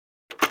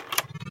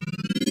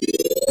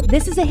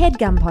This is a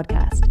HeadGum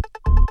podcast.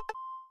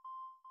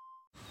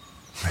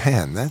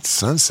 Man, that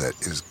sunset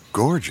is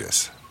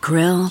gorgeous.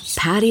 Grill,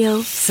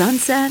 patio,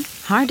 sunset.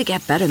 Hard to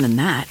get better than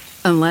that.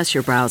 Unless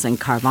you're browsing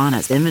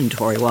Carvana's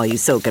inventory while you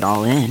soak it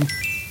all in.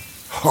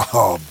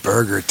 Oh,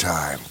 burger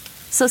time.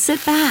 So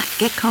sit back,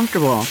 get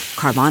comfortable.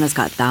 Carvana's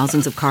got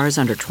thousands of cars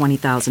under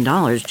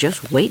 $20,000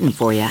 just waiting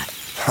for you.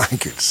 I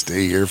could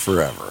stay here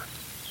forever.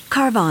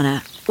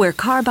 Carvana, where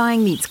car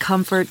buying meets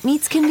comfort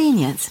meets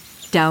convenience.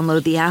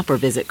 Download the app or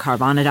visit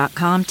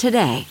Carvana.com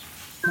today.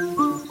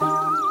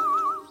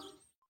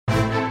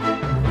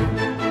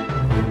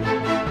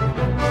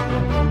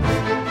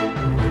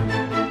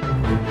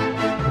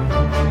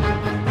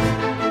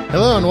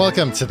 Hello and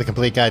welcome to The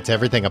Complete Guide to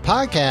Everything, a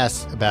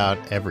podcast about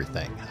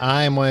everything.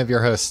 I'm one of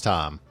your hosts,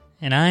 Tom.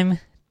 And I'm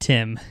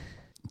Tim.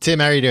 Tim,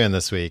 how are you doing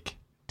this week?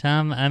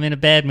 Tom, I'm in a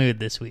bad mood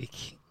this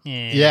week.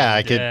 And, yeah,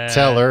 I could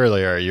tell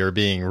earlier you're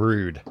being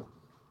rude.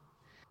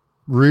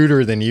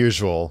 Ruder than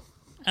usual.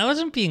 I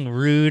wasn't being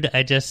rude.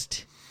 I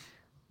just...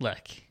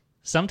 Look,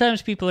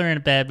 sometimes people are in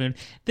a bad mood.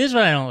 This is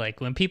what I don't like.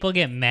 When people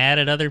get mad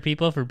at other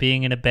people for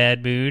being in a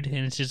bad mood,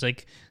 and it's just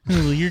like, oh,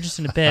 well, you're just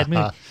in a bad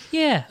mood.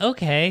 Yeah,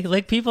 okay.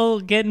 Like,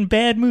 people get in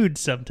bad moods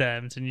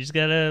sometimes, and you just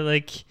gotta,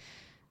 like,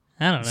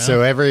 I don't know.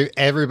 So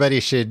everybody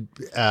should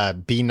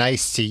be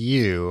nice to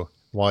you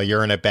while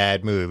you're in a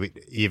bad mood,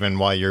 even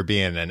while you're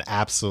being an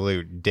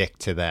absolute dick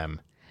to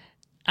them.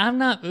 I'm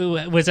not...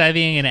 Was I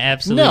being an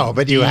absolute No,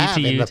 but you D have to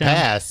in you, the Tom?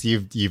 past.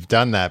 You've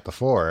done that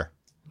before.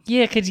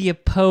 Yeah, because you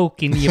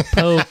poke and you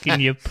poke and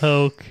you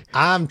poke.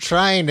 I'm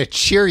trying to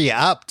cheer you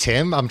up,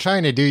 Tim. I'm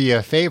trying to do you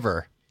a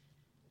favor.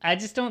 I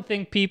just don't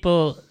think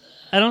people...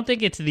 I don't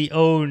think it's the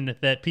own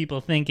that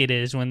people think it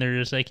is when they're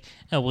just like,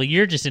 oh, well,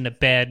 you're just in a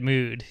bad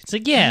mood. It's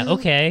like, yeah,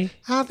 okay.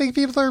 I don't think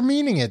people are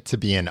meaning it to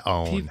be an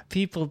own.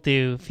 People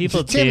do.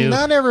 People Tim, do.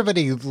 not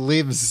everybody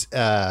lives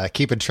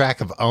keeping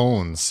track of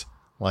owns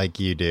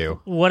like you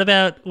do. What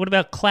about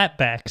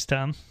clapbacks,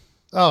 Tom?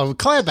 Oh,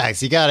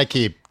 clapbacks you got to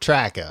keep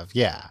track of,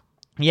 yeah.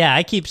 Yeah,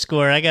 I keep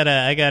score. I got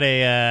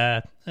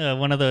a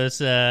one of those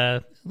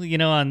on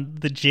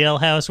the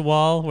jailhouse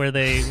wall where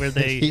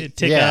they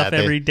tick off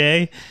every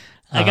day.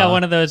 I got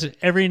one of those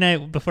every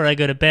night before I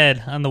go to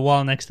bed. On the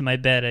wall next to my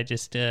bed, I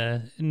just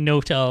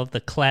note all of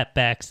the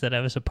clapbacks that I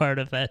was a part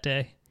of that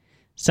day.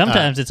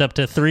 Sometimes it's up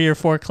to 3 or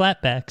 4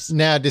 clapbacks.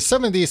 Now, do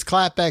some of these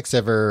clapbacks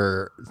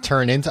ever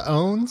turn into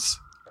owns?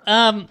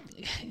 A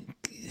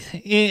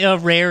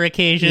rare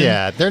occasion.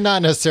 Yeah, they're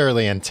not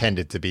necessarily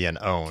intended to be an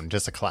own,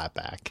 just a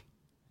clapback.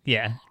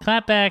 Yeah,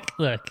 clapback.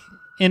 Look,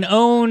 an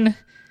own.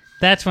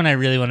 That's when I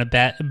really want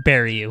to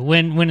bury you.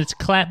 When it's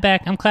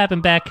clapback, I'm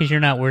clapping back because you're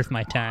not worth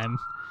my time.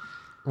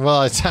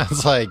 Well, it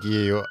sounds like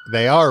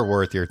they are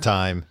worth your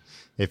time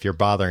if you're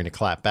bothering to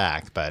clap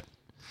back, but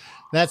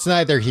that's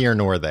neither here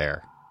nor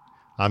there.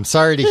 I'm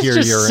sorry to hear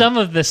just some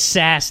of the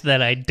sass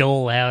that I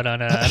dole out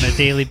on a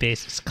daily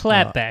basis.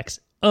 Clapbacks,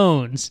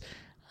 owns.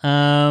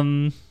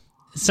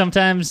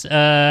 Sometimes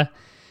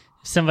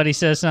somebody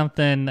says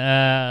something,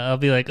 I'll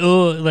be like,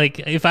 oh, like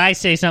if I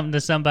say something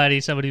to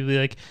somebody will be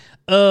like,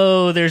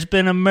 oh, there's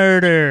been a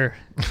murder.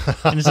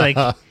 And it's like...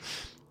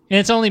 And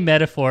it's only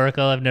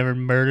metaphorical. I've never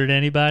murdered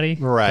anybody.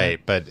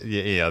 Right, but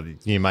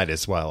you might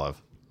as well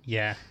have.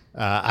 Yeah.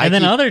 And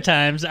then other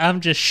times,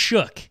 I'm just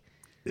shook.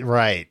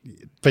 Right,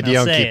 but you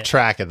don't keep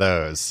track of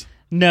those.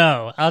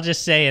 No, I'll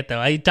just say it,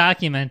 though. I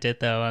document it,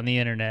 though, on the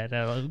internet.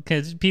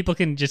 Because people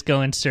can just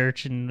go and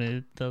search,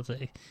 and they'll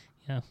say,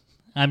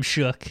 I'm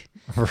shook.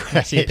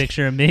 Right. See a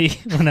picture of me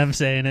when I'm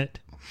saying it.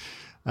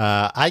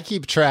 I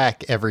keep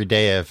track every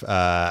day of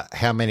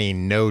how many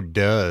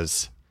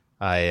no-does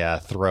I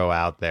throw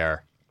out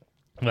there.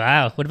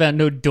 Wow. What about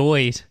no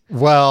doys?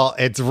 Well,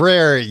 it's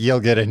rare you'll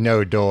get a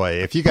no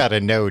doy. If you got a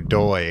no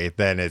doy,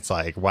 then it's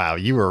like, wow,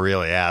 you were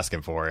really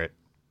asking for it.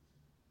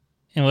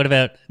 And what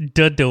about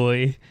da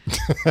doy?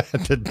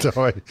 The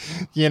doy.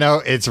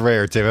 It's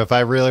rare, Tim. If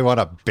I really want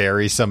to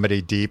bury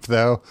somebody deep,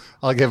 though,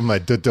 I'll give them a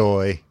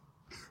doy.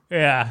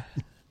 Yeah.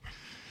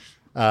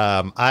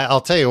 I'll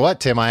tell you what,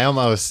 Tim, I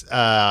almost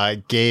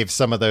gave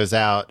some of those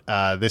out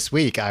this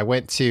week. I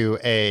went to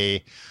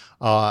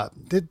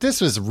this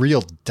was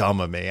real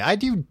dumb of me. I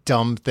do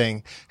dumb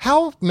thing.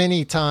 How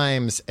many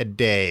times a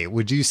day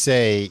would you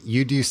say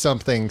you do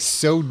something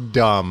so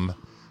dumb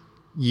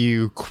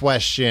you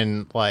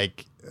question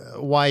like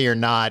why you're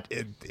not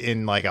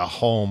in like a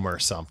home or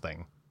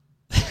something?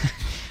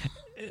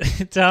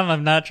 Tom,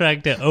 I'm not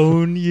trying to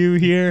own you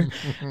here.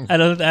 I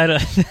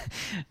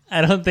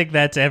don't think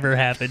that's ever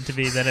happened to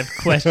me, that I've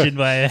questioned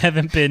why I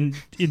haven't been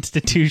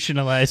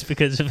institutionalized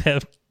because of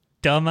how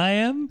dumb I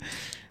am.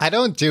 I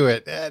don't do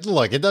it.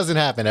 Look, it doesn't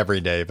happen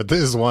every day, but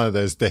this is one of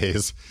those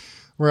days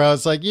where I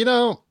was like,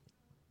 I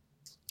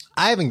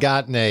haven't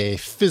gotten a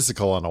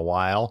physical in a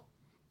while.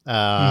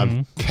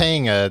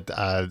 Paying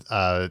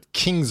a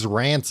king's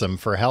ransom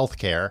for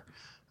healthcare.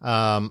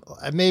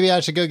 Maybe I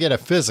should go get a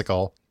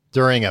physical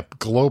during a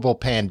global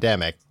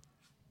pandemic.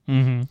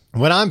 Mm-hmm.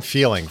 When I'm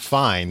feeling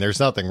fine, there's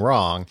nothing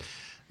wrong.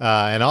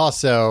 And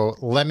also,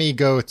 let me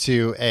go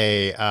to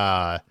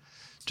a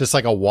just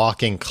like a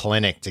walk-in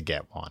clinic to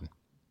get one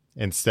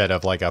instead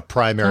of like a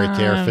primary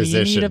care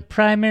physician. You need a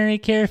primary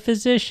care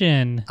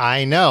physician.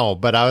 I know,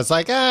 but I was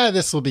like,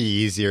 this will be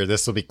easier.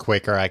 This will be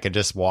quicker. I could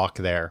just walk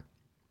there.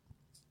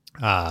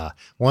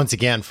 Once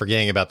again,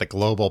 forgetting about the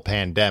global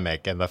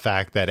pandemic and the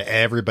fact that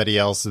everybody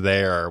else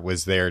there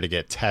was there to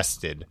get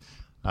tested.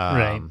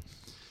 Right.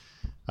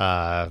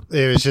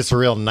 It was just a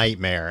real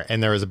nightmare.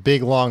 And there was a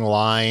big, long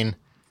line.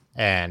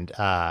 And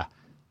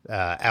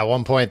at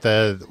one point,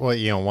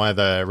 one of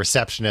the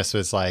receptionists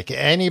was like,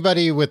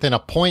 anybody with an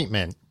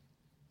appointment,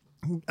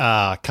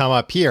 come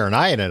up here. And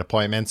I had an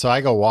appointment. So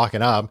I go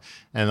walking up,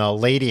 and the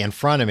lady in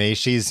front of me,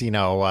 she's,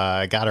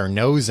 got her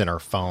nose in her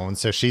phone.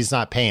 So she's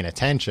not paying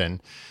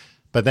attention.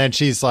 But then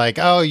she's like,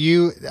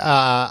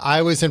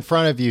 I was in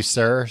front of you,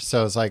 sir.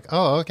 So it's like,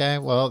 oh, okay.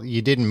 Well,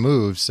 you didn't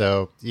move.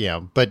 So,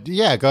 but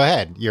yeah, go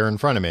ahead. You're in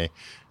front of me.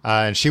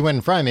 And she went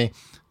in front of me.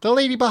 The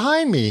lady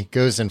behind me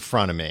goes in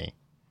front of me.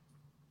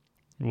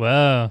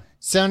 Whoa.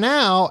 So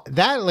now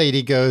that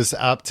lady goes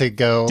up to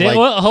go.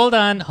 Hold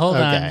on.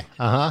 Okay.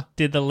 Uh-huh.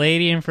 Did the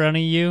lady in front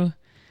of you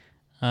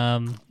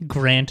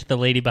grant the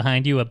lady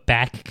behind you a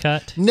back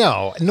cut?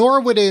 No,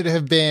 nor would it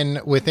have been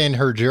within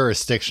her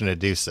jurisdiction to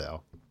do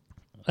so.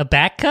 A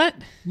back cut?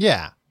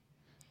 Yeah.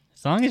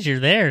 As long as you're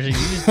there,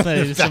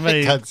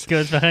 somebody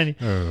goes behind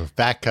you.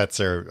 Back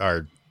cuts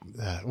are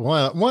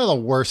one of the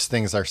worst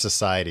things our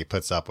society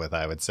puts up with,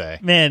 I would say.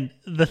 Man,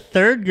 the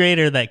third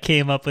grader that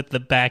came up with the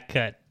back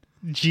cut,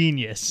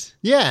 genius.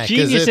 Yeah,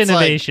 genius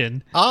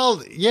innovation.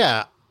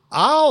 Like,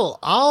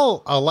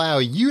 I'll allow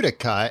you to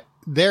cut,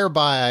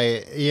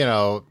 thereby,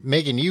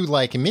 making you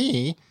like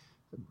me,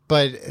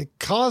 but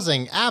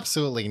causing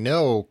absolutely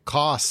no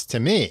cost to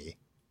me.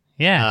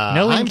 Yeah,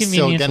 no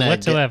inconvenience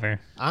whatsoever.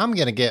 I'm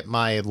going to get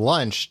my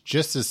lunch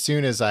just as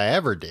soon as I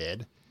ever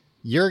did.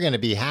 You're going to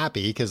be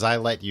happy because I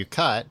let you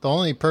cut. The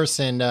only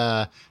person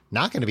not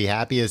going to be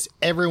happy is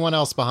everyone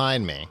else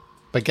behind me.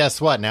 But guess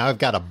what? Now I've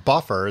got to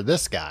buffer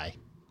this guy.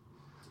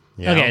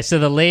 Okay, so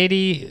the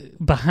lady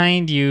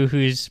behind you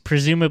who's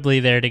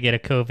presumably there to get a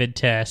COVID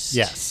test.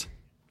 Yes.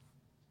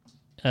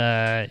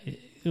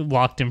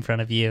 Walked in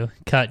front of you,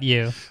 cut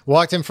you.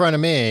 Walked in front of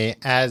me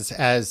as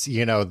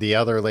the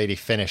other lady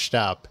finished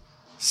up.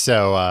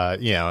 So,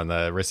 and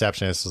the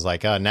receptionist was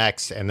like,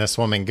 next. And this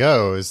woman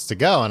goes to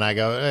go. And I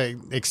go, hey,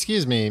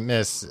 excuse me,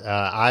 miss,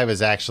 I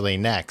was actually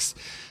next.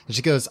 And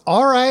she goes,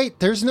 all right,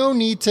 there's no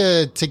need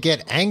to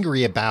get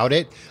angry about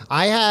it.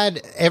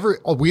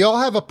 We all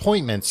have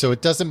appointments, so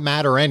it doesn't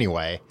matter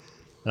anyway.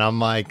 And I'm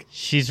like,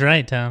 she's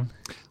right, Tom.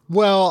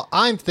 Well,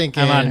 I'm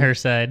thinking. I'm on her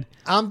side.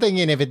 I'm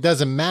thinking if it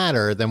doesn't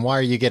matter, then why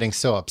are you getting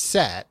so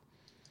upset?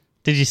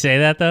 Did you say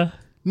that, though?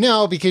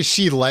 No, because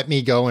she let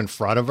me go in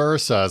front of her.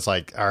 So I was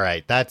like, all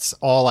right, that's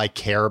all I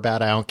care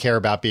about. I don't care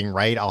about being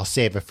right. I'll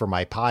save it for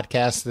my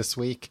podcast this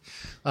week.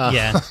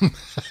 Yeah.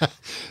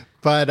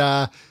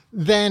 But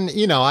then,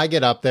 I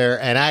get up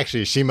there, and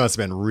actually she must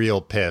have been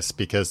real pissed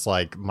because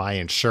like my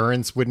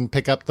insurance wouldn't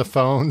pick up the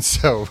phone.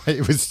 So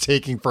it was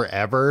taking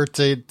forever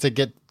to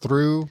get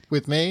through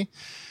with me.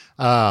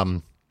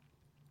 But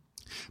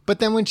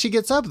then when she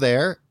gets up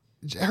there,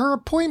 her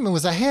appointment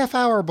was a half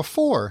hour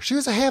before. She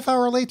was a half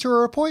hour late to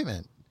her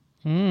appointment.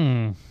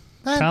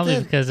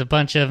 Probably because a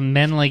bunch of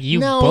men like you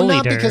bullied her. No,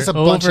 not because a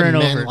bunch of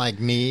men like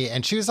me.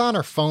 And she was on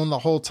her phone the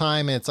whole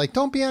time. And it's like,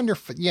 don't be on your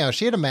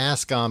she had a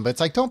mask on, but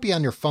it's like, don't be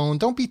on your phone.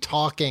 Don't be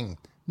talking.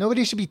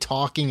 Nobody should be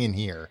talking in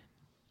here.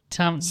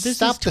 Tom,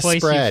 Stop the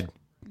spread.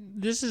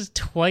 This is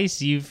twice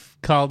you've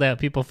called out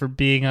people for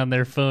being on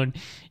their phone.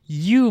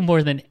 You,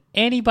 more than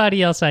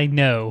anybody else I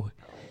know,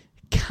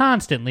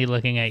 constantly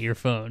looking at your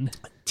phone.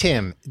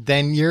 Tim,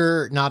 then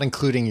you're not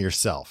including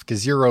yourself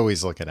because you're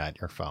always looking at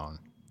your phone.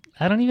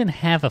 I don't even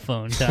have a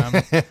phone, Tom.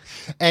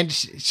 And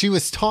she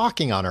was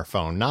talking on her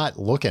phone, not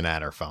looking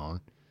at her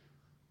phone.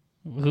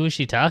 Who is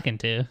she talking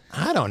to?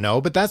 I don't know,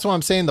 but that's what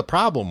I'm saying the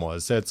problem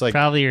was. It's like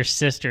probably your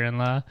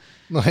sister-in-law.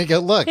 Like,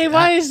 look. Hey,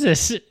 why is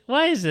this?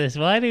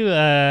 Why do,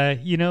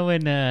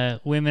 when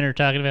women are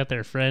talking about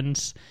their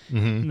friends,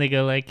 and they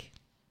go I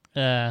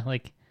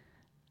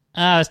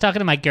was talking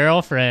to my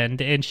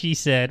girlfriend, and she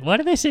said, why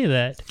do they say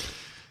that?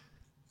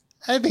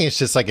 I think it's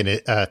just like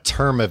a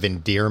term of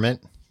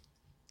endearment.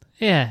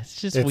 Yeah, it's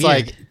just it's weird.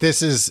 Like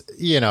this is,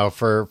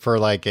 for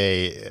like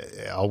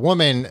a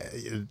woman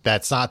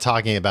that's not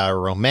talking about a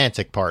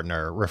romantic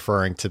partner,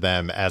 referring to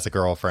them as a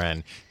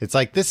girlfriend. It's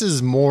like, this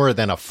is more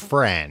than a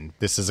friend.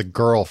 This is a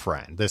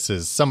girlfriend. This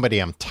is somebody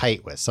I'm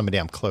tight with, somebody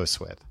I'm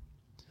close with.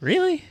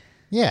 Really?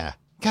 Yeah.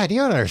 God, you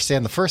don't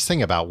understand the first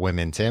thing about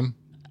women, Tim.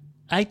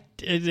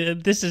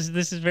 This is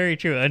very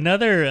true.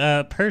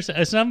 Another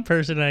some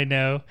person I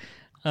know,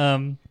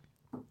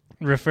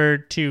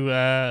 referred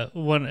to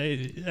one.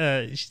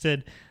 She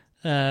said,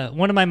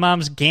 one of my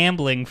mom's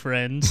gambling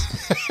friends.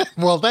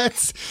 Well,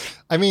 that's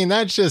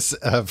just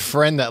a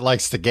friend that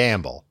likes to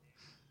gamble.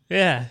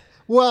 Yeah.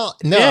 Well,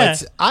 no, yeah.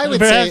 I would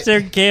perhaps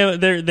say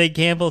they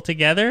gamble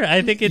together.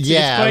 I think it's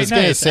I was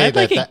quite nice. Say I'd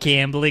like a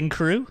gambling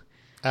crew.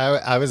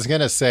 I was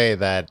gonna say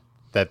that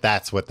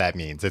that's what that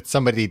means. It's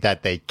somebody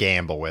that they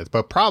gamble with,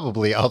 but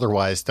probably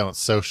otherwise don't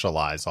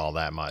socialize all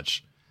that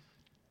much.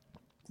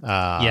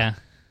 Yeah.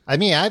 I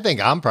mean, I think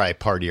I'm probably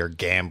part of your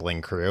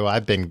gambling crew.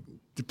 I've been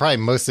probably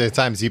most of the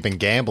times you've been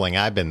gambling,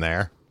 I've been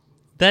there.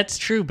 That's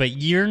true, but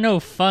you're no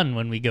fun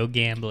when we go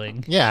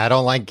gambling. Yeah, I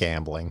don't like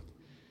gambling.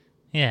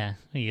 Yeah,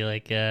 you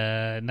like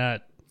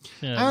not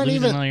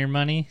losing all your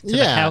money to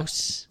the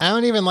house. I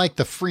don't even like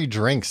the free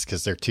drinks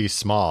because they're too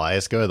small. I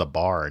just go to the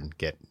bar and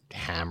get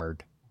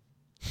hammered.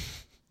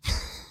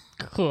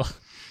 Cool.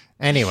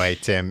 Anyway,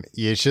 Tim,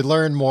 you should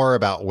learn more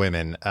about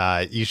women.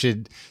 You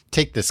should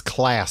take this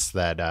class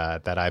that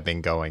I've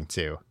been going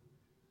to.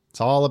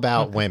 It's all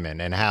about women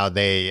and how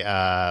they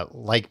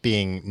like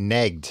being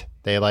negged.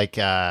 They like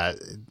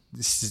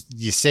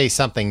you say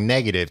something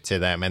negative to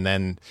them, and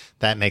then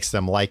that makes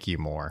them like you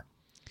more.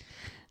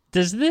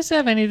 Does this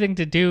have anything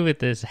to do with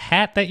this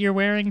hat that you're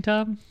wearing,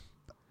 Tom?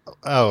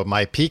 Oh,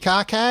 my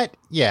peacock hat?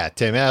 Yeah,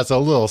 Tim, it has a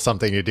little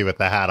something to do with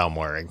the hat I'm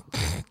wearing.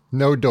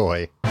 No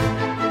doy.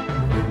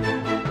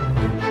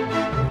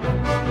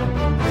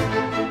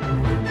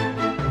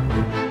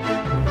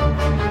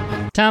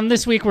 Tom,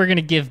 this week we're going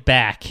to give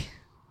back.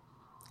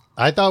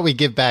 I thought we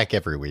give back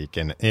every week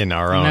in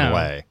our own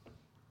way.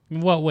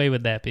 What way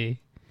would that be?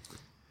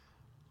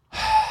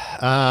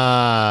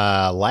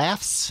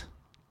 Laughs?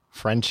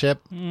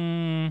 Friendship?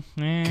 Good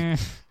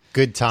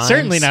times?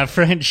 Certainly not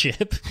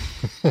friendship.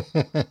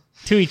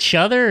 To each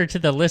other or to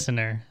the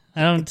listener?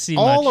 I don't see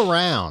all much.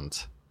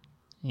 Around.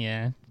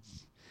 Yeah.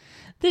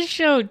 This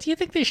show, do you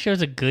think this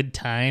show's a good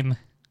time?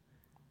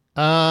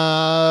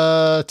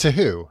 To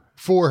who?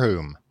 For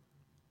whom?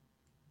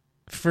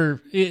 All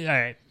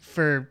right.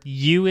 For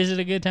you, is it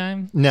a good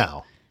time?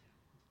 No.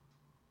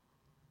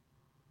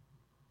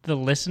 The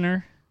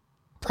listener?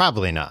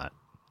 Probably not.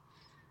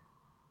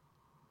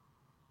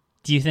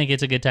 Do you think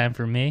it's a good time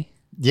for me?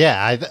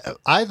 Yeah,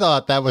 I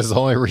thought that was the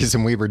only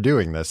reason we were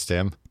doing this,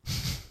 Tim.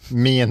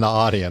 Me and the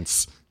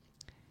audience.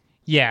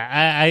 Yeah,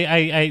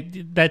 I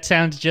that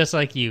sounds just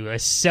like you. A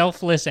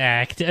selfless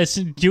act,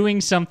 doing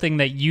something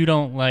that you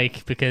don't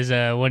like because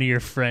one of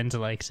your friends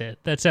likes it.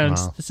 That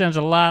sounds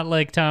a lot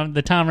like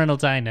the Tom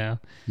Reynolds I know.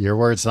 Your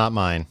words, not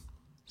mine.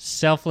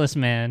 Selfless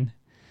man.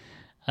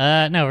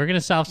 No, we're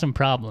gonna solve some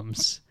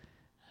problems.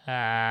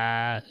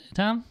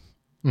 Tom?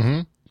 Mm-hmm.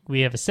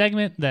 We have a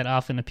segment that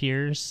often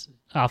appears,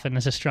 often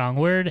is a strong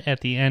word,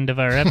 at the end of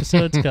our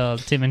episodes called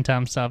Tim and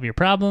Tom Solve Your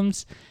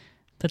Problems.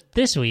 But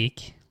this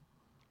week,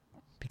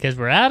 because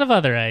we're out of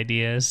other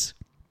ideas,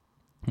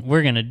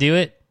 we're going to do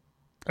it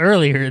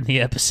earlier in the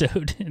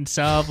episode and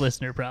solve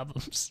listener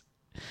problems.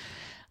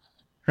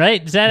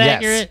 Right? Is that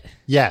accurate?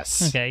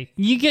 Yes. Okay.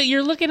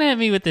 You're looking at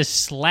me with this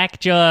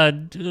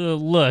slack-jawed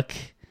look.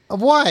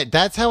 What?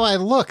 That's how I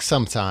look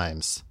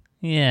sometimes.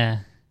 Yeah.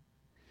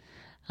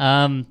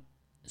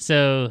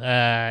 So,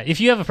 if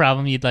you have a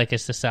problem you'd like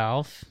us to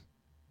solve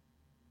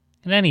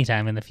at any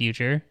time in the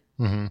future,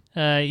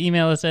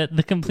 email us at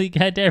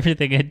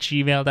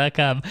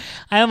thecompleteguidetoeverything@gmail.com.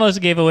 I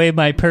almost gave away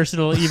my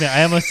personal email.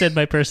 I almost said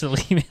my personal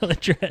email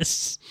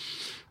address.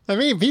 I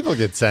mean, people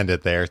could send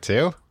it there,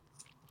 too.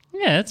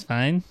 Yeah, that's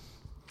fine.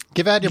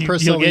 Give out your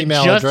personal You'll get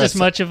email just address. as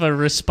much of a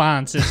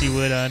response as you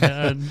would on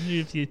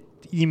if you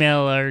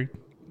email our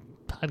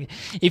podcast.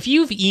 If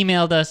you've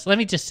emailed us, let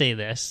me just say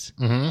this.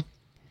 Mm-hmm.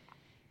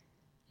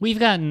 We've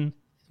gotten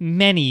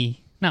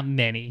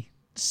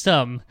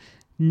some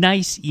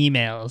nice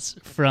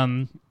emails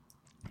from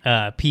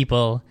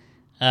people,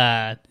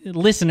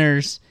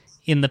 listeners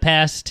in the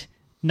past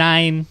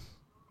 9-10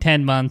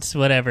 months,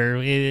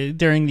 whatever,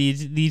 during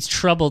these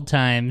troubled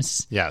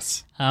times.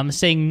 Yes.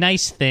 Saying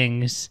nice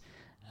things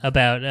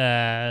about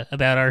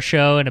our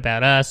show and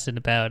about us and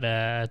about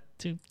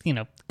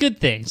good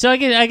things. So I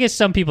guess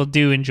some people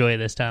do enjoy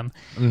this, Tom.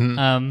 Mm-hmm.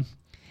 And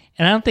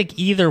I don't think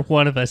either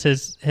one of us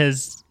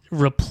has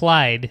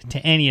replied to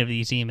any of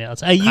these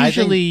emails. I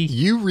think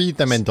you read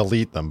them and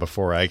delete them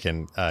before I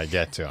can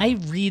get to them. I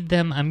read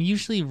them. I'm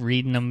usually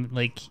reading them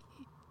like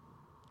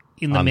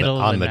in the middle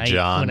of the night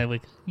John. when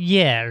or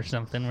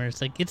something where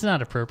it's like it's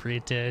not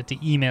appropriate to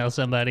email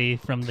somebody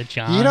from the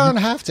John. You don't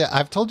have to.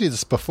 I've told you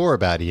this before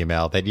about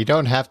email that you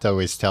don't have to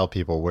always tell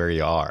people where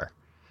you are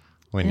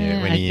when you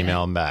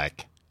email them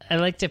back. I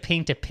like to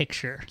paint a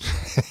picture.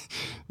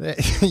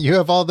 You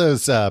have all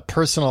those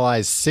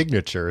personalized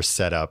signatures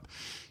set up.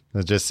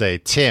 They'll just say,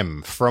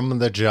 Tim from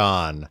the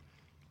John.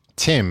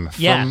 Tim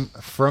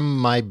from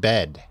my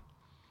bed.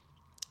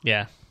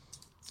 Yeah.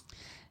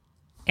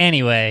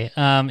 Anyway,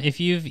 if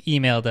you've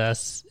emailed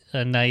us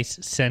a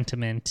nice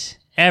sentiment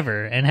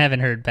ever and haven't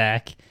heard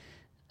back,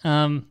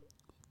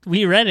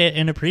 we read it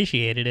and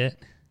appreciated it.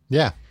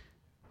 Yeah.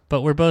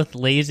 But we're both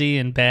lazy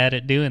and bad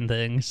at doing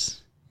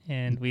things.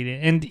 And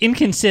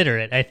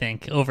inconsiderate, I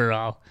think,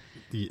 overall.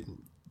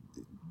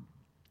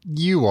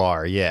 You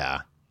are,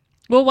 yeah.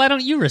 Well, why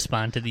don't you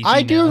respond to these emails?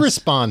 I do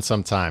respond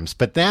sometimes,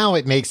 but now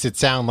it makes it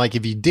sound like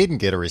if you didn't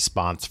get a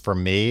response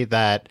from me,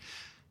 that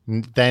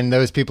then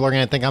those people are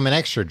going to think I'm an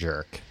extra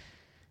jerk.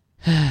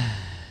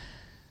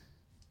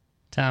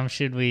 Tom,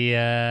 should we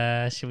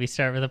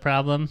start with a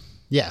problem?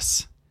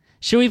 Yes.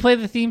 Should we play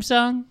the theme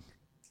song?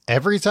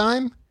 Every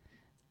time?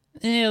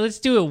 Yeah, let's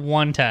do it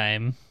one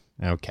time.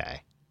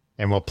 Okay.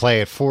 And we'll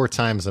play it 4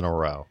 times in a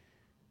row.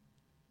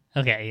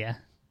 Okay, yeah.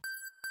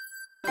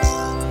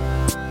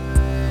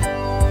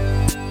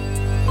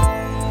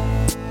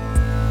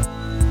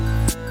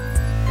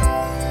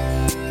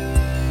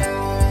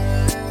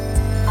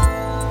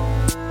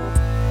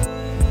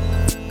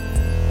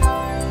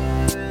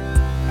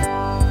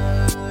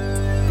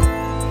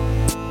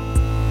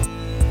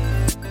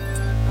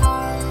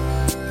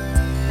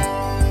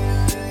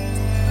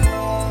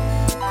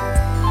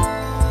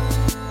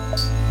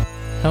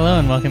 Hello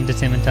and welcome to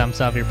Tim and Tom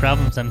Solve Your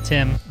Problems. I'm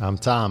Tim. I'm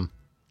Tom.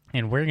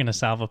 And we're gonna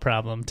solve a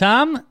problem.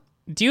 Tom,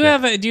 do you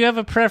have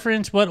a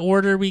preference what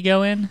order we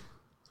go in?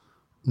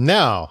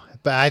 No,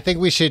 but I think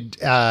we should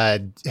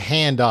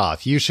hand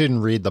off. You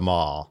shouldn't read them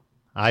all.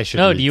 I should.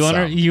 Oh, do you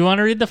want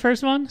to read the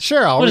first one?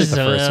 Sure, I'll read the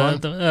first one.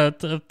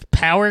 The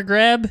power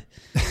grab?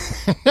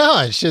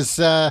 No, it's just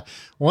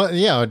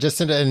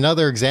just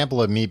another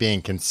example of me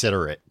being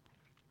considerate.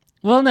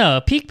 Well, no,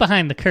 a peek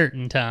behind the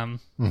curtain,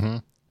 Tom. Mm-hmm.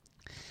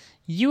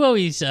 You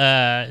always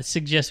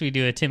suggest we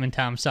do a Tim and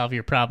Tom Solve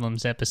Your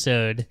Problems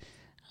episode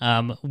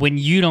when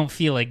you don't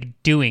feel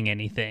like doing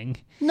anything.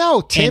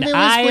 No, Tim, and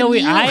I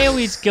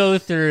always go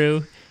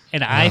through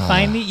and I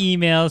find the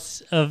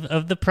emails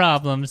of the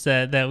problems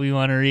that we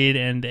want to read.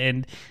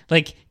 And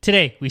like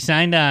today, we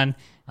signed on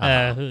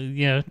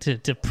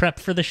to prep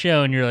for the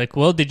show. And you're like,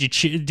 well,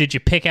 did you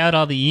pick out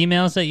all the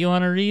emails that you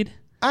want to read?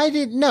 I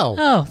didn't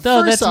know.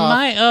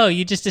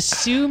 You just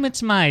assume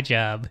it's my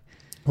job.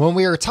 When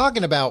we were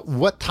talking about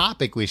what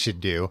topic we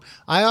should do,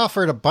 I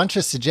offered a bunch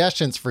of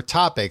suggestions for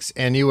topics,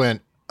 and you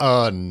went,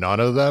 none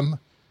of them?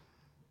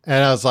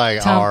 And I was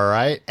like, Tom, all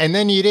right. And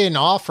then you didn't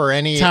offer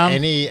any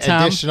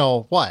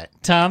additional what?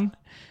 Tom,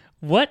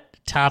 what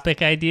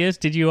topic ideas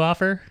did you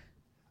offer?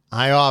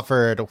 I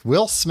offered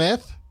Will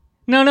Smith.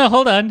 No,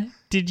 hold on.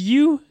 Did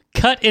you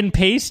cut and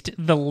paste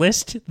the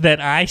list that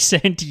I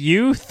sent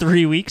you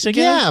 3 weeks ago?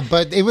 Yeah,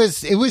 but it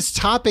was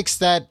topics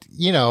that,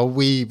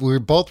 we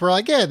both were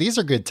like, yeah, these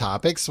are good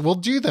topics. We'll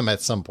do them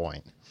at some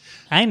point.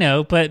 I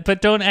know,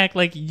 but don't act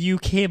like you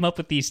came up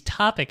with these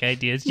topic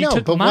ideas. You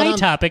took my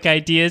topic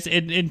ideas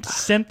and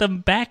sent them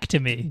back to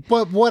me.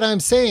 But what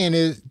I'm saying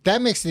is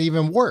that makes it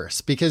even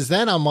worse, because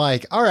then I'm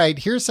like, all right,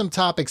 here's some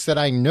topics that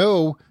I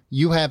know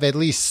you have at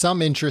least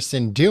some interest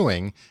in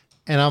doing.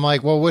 And I'm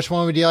like, well, which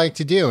one would you like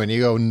to do? And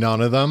you go, none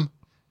of them.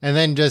 And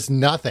then just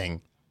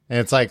nothing. And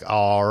it's like,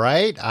 all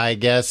right, I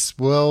guess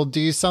we'll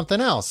do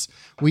something else.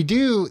 We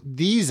do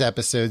these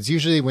episodes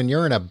usually when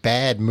you're in a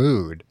bad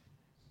mood.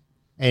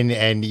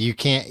 And you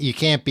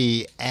can't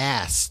be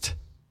asked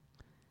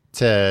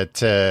to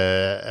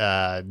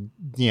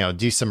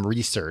do some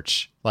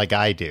research like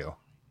I do.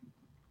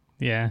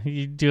 Yeah,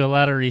 you do a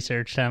lot of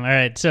research, Tom. All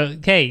right, so,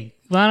 hey,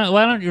 why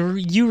don't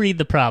you read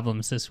the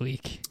problems this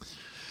week?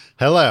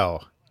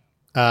 Hello.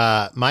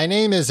 My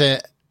name is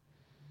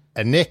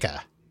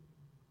Annika.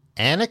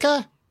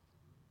 Annika?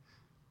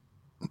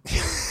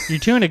 You're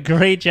doing a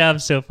great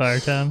job so far,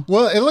 Tom.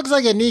 Well, it looks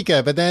like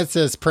Annika, but then it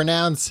says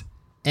pronounce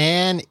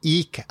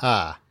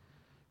An-ik-a.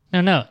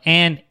 No,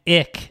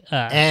 An-ik-a.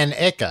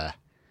 An-ik-a.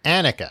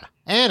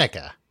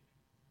 Annika.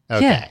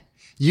 Okay. Yeah.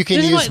 You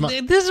can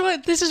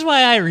This is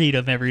why I read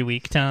them every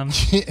week, Tom.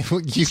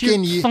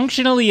 You're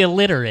functionally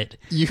illiterate.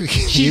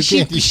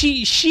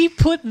 She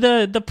put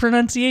the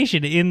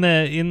pronunciation in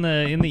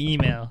the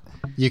email.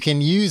 You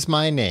can use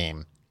my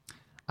name.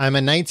 I'm a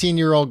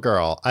 19-year-old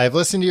girl. I've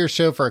listened to your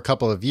show for a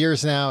couple of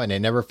years now, and it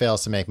never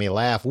fails to make me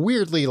laugh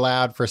weirdly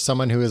loud for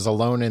someone who is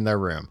alone in their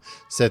room.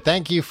 So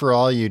thank you for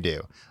all you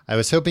do. I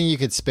was hoping you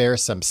could spare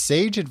some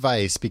sage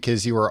advice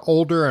because you are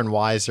older and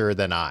wiser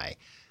than I.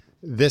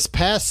 This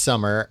past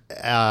summer,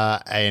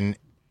 an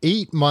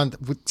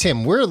 8-month...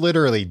 Tim, we're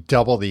literally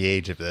double the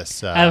age of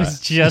this. I was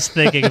just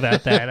thinking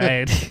about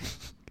that.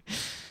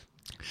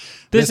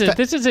 This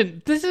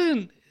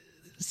isn't...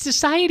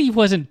 Society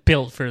wasn't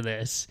built for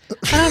this.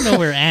 I don't know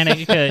where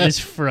Annika is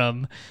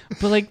from,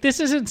 but this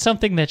isn't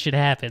something that should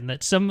happen.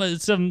 That some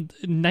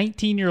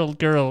 19-year-old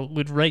girl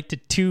would write to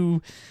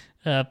two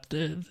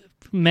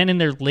men in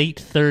their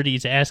late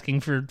 30s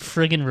asking for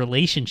friggin'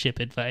 relationship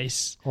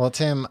advice. Well,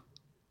 Tim,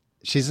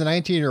 she's a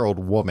 19-year-old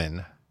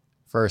woman.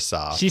 First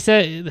off, she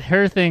said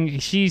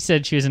she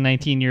said she was a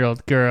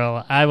 19-year-old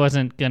girl. I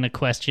wasn't gonna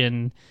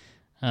question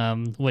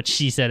what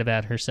she said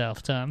about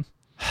herself, Tom.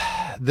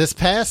 This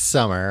past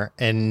summer,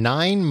 an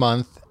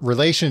 8-month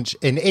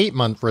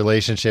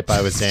relationship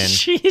I was in.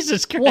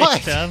 Jesus Christ,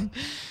 what? Tom.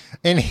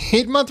 An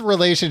 8-month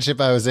relationship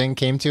I was in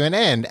came to an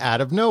end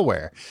out of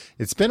nowhere.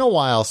 It's been a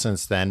while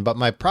since then, but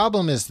my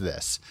problem is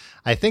this.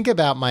 I think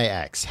about my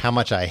ex, how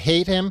much I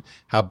hate him,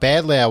 how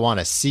badly I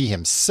want to see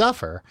him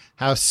suffer,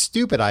 how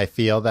stupid I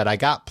feel that I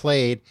got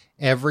played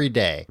every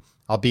day.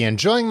 I'll be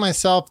enjoying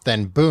myself,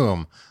 then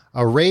boom.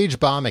 A rage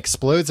bomb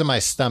explodes in my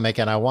stomach,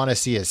 and I want to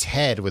see his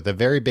head with a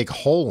very big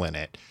hole in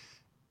it.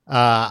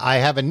 I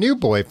have a new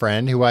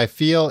boyfriend who I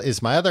feel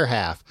is my other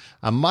half,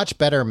 a much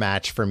better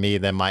match for me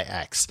than my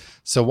ex.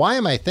 So why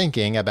am I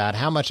thinking about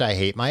how much I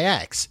hate my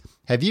ex?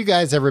 Have you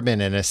guys ever been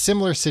in a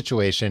similar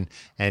situation?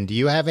 And do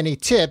you have any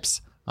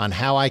tips on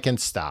how I can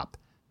stop?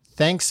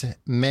 Thanks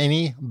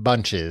many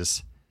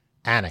bunches.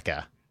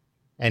 Annika.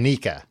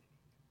 Annika.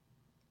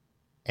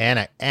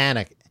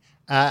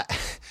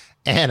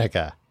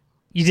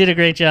 You did a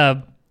great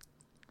job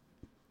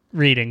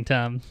reading,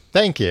 Tom.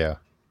 Thank you.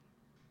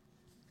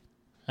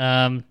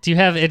 Do you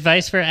have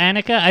advice for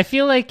Annika? I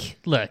feel like,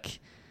 look,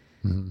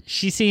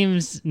 she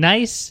seems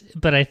nice,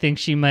 but I think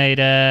she might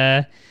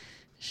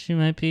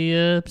be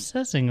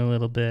obsessing a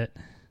little bit.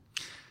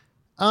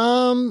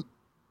 How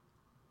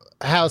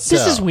so?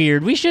 This is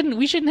weird. We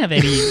shouldn't have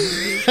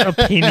any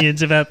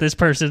opinions about this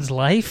person's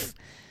life.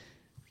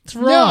 It's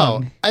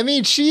wrong. No, I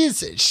mean she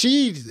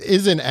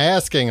isn't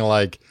asking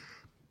like,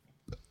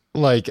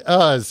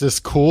 is this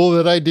cool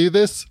that I do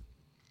this?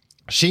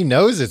 She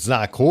knows it's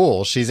not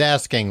cool. She's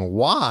asking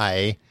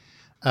why.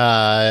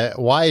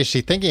 Why is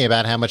she thinking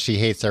about how much she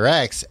hates her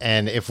ex?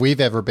 And if we've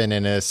ever been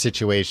in a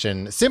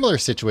similar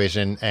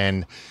situation,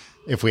 and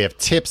if we have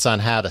tips on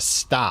how to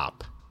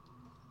stop.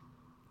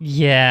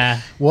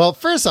 Yeah. Well,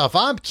 first off,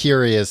 I'm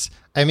curious.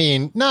 I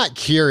mean, not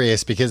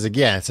curious because,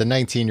 again, it's a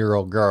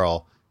 19-year-old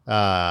girl.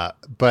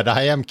 But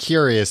I am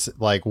curious,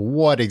 like,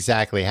 what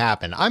exactly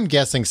happened. I'm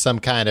guessing some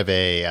kind of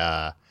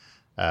a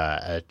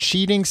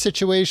cheating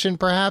situation,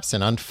 perhaps,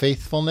 an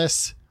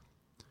unfaithfulness,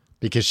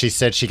 because she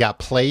said she got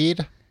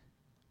played.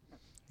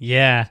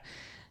 Yeah.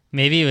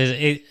 Maybe it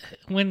was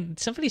when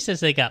somebody says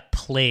they got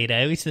played,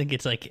 I always think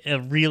it's like a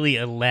really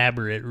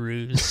elaborate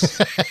ruse.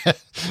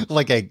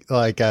 like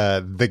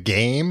the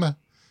game.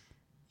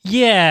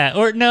 Yeah,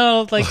 or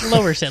no, like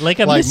lower set, like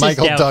a like Mrs.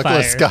 Michael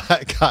Doubtfire.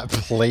 Douglas got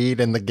played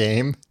in the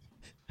game.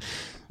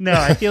 No,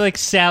 I feel like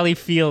Sally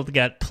Field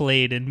got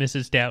played in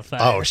Mrs. Doubtfire.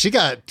 Oh, she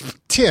got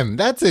Tim.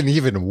 That's an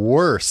even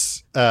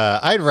worse.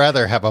 I'd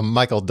rather have a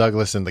Michael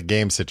Douglas in the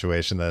game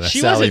situation than a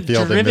Sally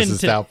Field in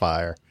Mrs.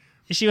 Doubtfire.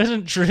 She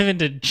wasn't driven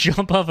to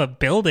jump off a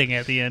building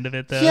at the end of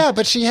it, though. Yeah,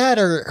 but she had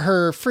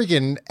her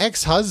freaking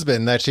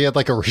ex-husband that she had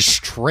like a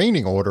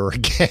restraining order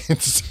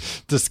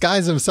against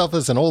disguise himself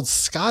as an old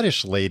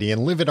Scottish lady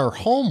and live in her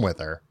home with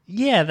her.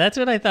 Yeah, that's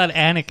what I thought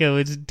Annika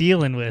was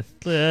dealing with.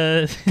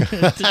 I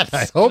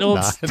hope an old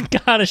not.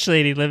 Scottish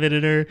lady living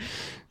in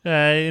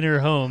her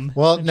home.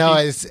 Well, no,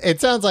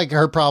 it sounds like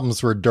her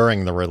problems were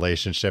during the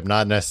relationship,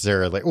 not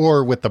necessarily,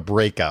 or with the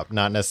breakup,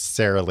 not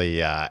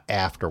necessarily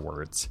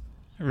afterwards.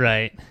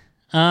 Right.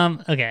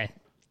 Okay.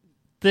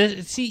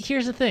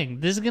 Here's the thing.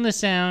 This is going to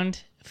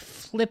sound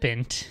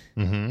flippant.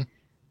 Mm-hmm.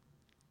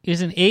 It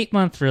was an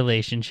 8-month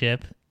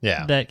relationship.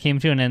 Yeah. That came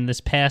to an end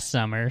this past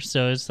summer.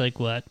 So it's like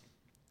what?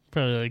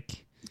 Probably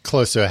like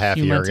close to a half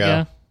year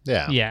ago.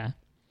 Yeah. Yeah.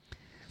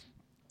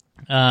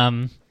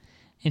 And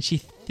she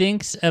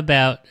thinks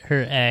about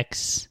her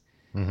ex,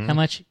 how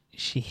much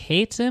she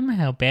hates him,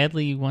 how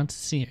badly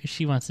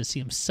she wants to see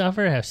him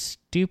suffer, how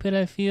stupid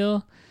I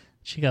feel.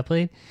 She got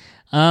played.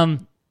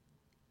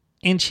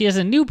 And she has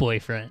a new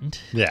boyfriend.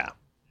 Yeah.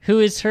 Who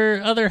is her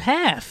other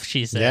half,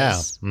 she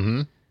says. Yeah.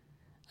 Mm-hmm.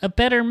 A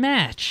better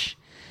match.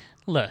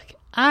 Look,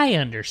 I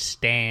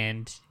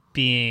understand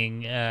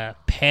being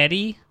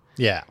petty.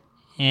 Yeah.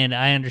 And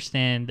I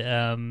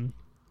understand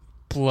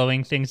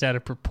blowing things out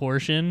of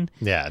proportion.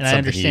 Yeah, it's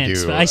and something you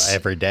do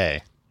every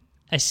day.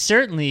 I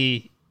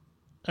certainly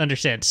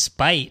understand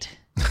spite.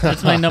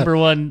 That's my number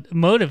one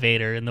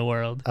motivator in the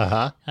world.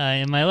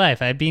 In my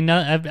life, I'd be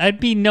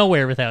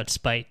nowhere without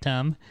spite,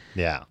 Tom.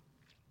 Yeah.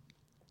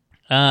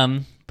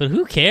 But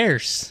who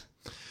cares?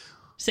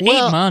 It's 8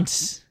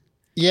 months.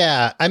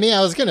 Yeah, I mean, I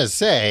was gonna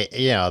say,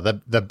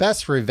 the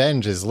best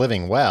revenge is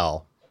living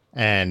well,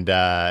 and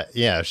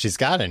she's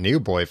got a new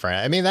boyfriend.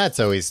 I mean, that's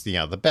always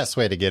the best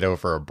way to get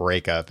over a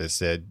breakup is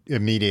to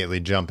immediately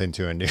jump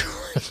into a new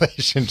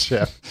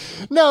relationship.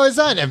 No, it's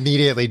not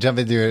immediately jump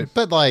into it,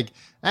 but like,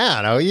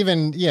 I don't know,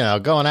 even,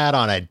 going out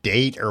on a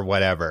date or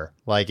whatever,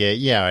 like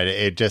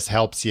it just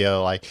helps you,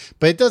 like,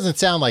 but it doesn't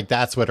sound like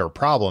that's what her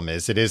problem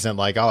is. It isn't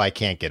like, oh, I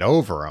can't get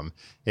over him.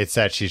 It's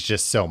that she's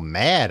just so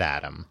mad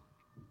at him.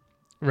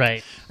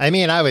 Right. I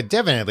mean, I would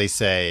definitely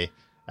say,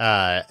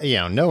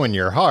 know in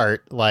your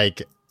heart,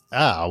 like,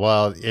 oh,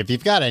 well, if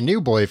you've got a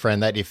new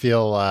boyfriend that you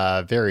feel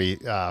very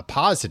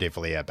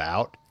positively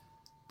about,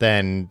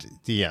 then,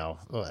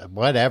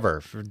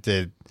 whatever.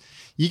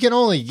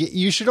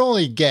 You should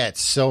only get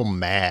so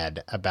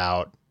mad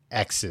about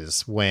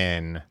exes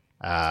when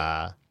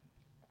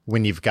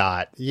you've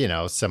got,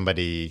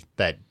 somebody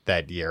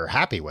that you're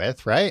happy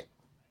with, right?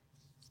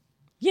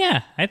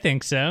 Yeah, I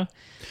think so.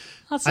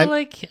 Also,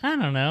 I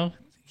don't know.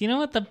 You know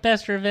what the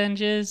best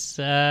revenge is?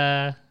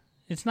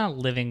 It's not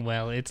living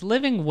well. It's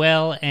living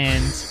well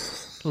and,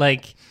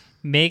 like,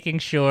 making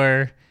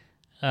sure,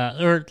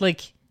 or,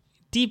 like,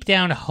 deep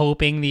down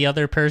hoping the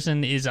other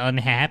person is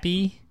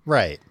unhappy.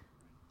 Right.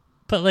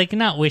 But, like,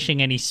 not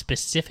wishing any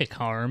specific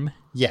harm.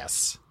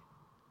 Yes.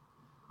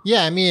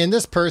 Yeah, I mean,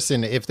 this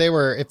person, if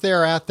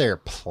they're out there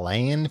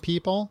playing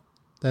people,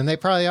 then they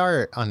probably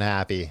are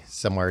unhappy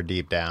somewhere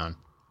deep down.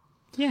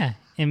 Yeah,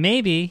 and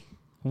maybe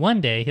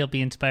one day he'll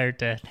be inspired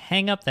to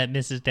hang up that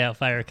Mrs.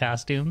 Doubtfire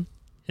costume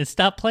and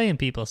stop playing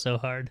people so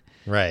hard.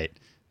 Right.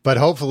 But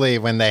hopefully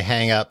when they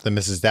hang up the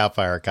Mrs.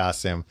 Doubtfire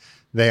costume,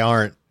 they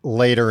aren't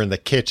later in the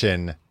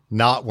kitchen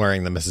not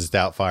wearing the Mrs.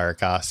 Doubtfire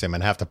costume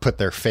and have to put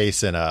their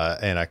face in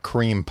a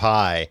cream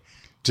pie.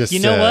 Just you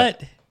know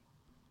what?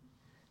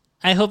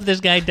 I hope this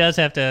guy does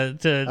have to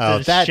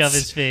shove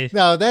his face.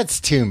 No,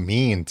 that's too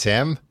mean,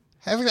 Tim.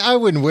 I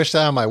wouldn't wish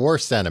that on my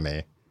worst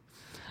enemy.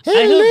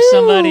 I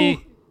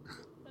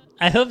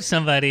hope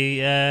somebody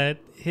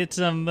hits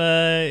him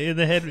in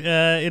the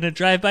head in a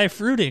drive-by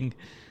fruiting.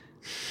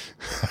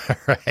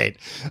 Right.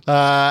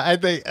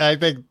 I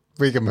think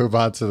we can move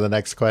on to the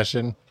next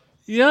question.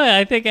 Yeah,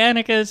 I think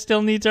Annika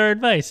still needs our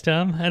advice,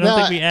 Tom. I don't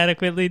think we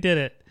adequately did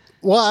it.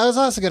 Well, I was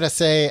also going to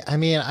say, I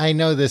mean, I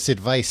know this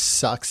advice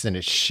sucks and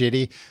it's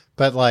shitty,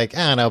 but like,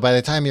 I don't know, by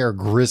the time you're a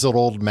grizzled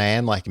old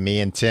man like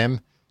me and Tim,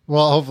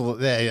 well,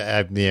 hopefully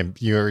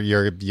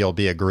you'll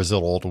be a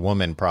grizzled old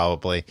woman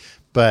probably,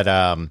 but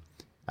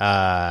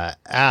I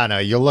don't know,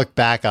 you'll look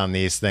back on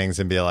these things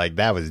and be like,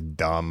 that was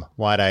dumb.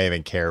 Why'd I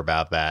even care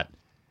about that?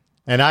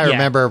 And I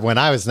remember when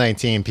I was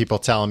 19, people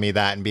telling me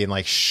that and being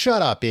like,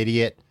 shut up,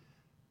 idiot.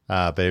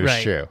 But it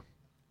was true.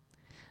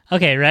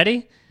 Okay,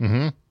 ready?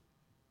 Mm-hmm.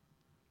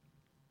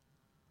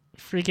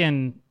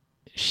 Freaking,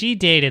 she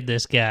dated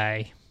this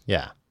guy.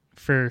 Yeah.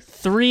 For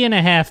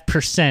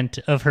 3.5%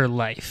 of her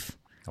life.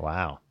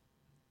 Wow.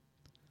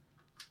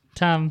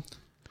 Tom.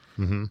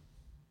 Mm-hmm.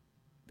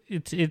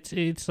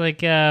 It's like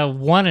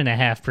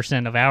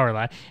 1.5% of our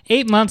life.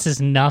 8 months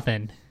is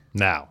nothing.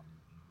 No.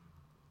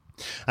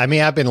 I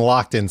mean, I've been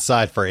locked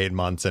inside for 8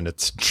 months and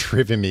it's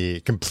driven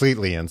me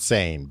completely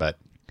insane, but.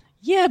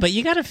 Yeah, but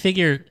you got to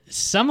figure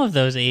some of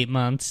those 8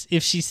 months,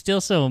 if she's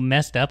still so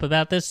messed up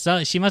about this,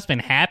 she must have been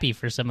happy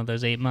for some of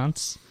those 8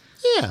 months.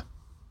 Yeah.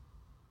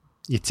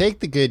 You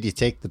take the good, you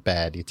take the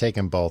bad, you take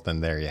them both,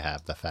 and there you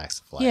have the facts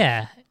of life.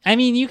 Yeah. I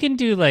mean, you can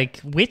do like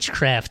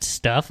witchcraft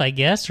stuff, I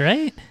guess,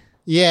 right?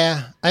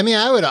 Yeah. I mean,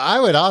 I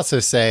would also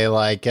say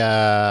like,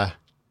 I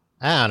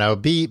don't know,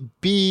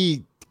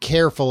 be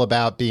careful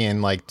about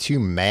being like too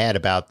mad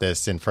about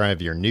this in front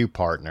of your new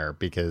partner,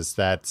 because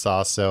that's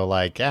also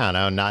like, I don't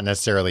know, not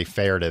necessarily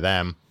fair to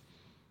them.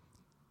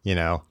 You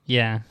know?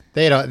 Yeah.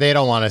 They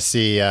don't want to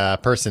see a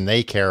person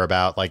they care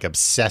about like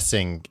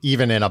obsessing,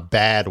 even in a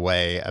bad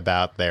way,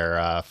 about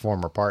their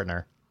former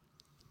partner.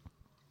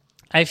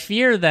 I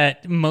fear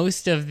that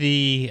most of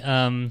the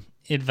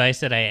advice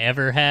that I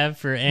ever have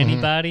for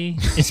anybody,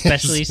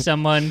 especially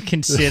someone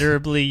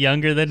considerably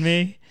younger than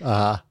me,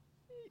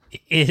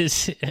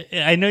 is,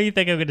 I know you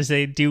think I'm going to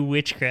say do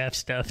witchcraft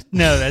stuff.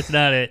 No, that's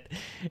not it.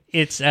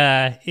 It's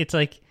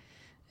like,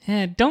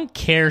 don't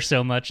care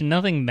so much.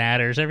 Nothing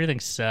matters. Everything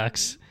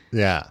sucks.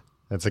 Yeah.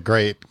 That's a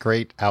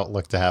great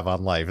outlook to have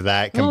on life.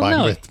 That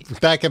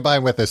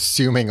combined with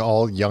assuming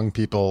all young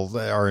people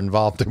are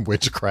involved in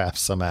witchcraft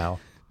somehow.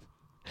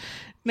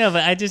 No,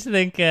 but I just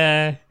think,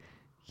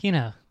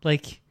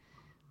 like,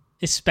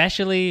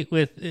 especially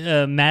with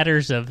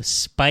matters of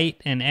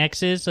spite and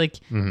exes, like,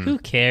 who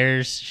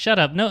cares? Shut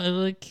up. No,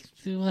 like,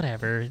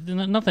 whatever.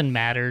 Nothing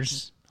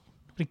matters.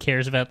 Nobody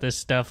cares about this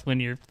stuff when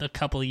you're a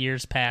couple of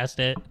years past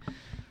it.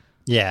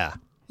 Yeah.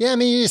 Yeah, I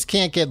mean, you just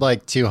can't get,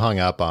 like, too hung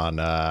up on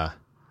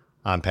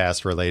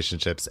past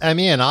relationships. I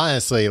mean,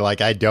 honestly, like,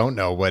 I don't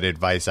know what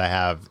advice I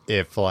have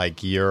if,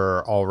 like,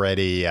 you're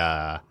already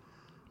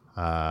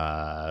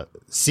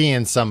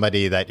seeing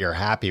somebody that you're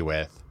happy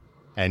with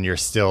and you're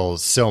still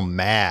so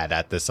mad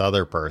at this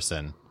other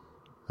person.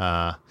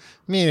 I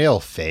mean, it'll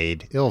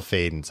fade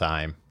in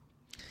time.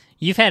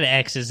 You've had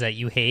exes that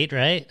you hate,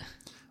 right?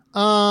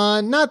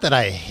 Not that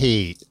I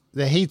hate.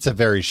 The hate's a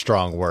very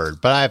strong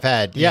word, but I've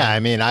had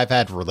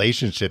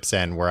relationships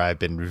end where I've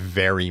been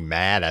very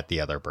mad at the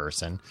other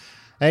person.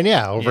 And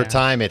over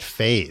time it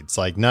fades.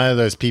 Like, none of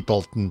those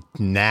people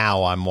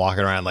now I'm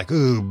walking around like,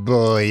 ooh,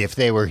 boy, if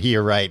they were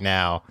here right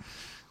now.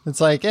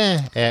 It's like,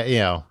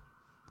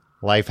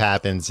 life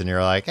happens and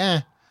you're like,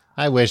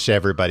 I wish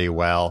everybody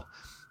well.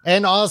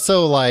 And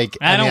also, like,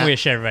 I don't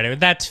wish everybody.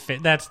 That's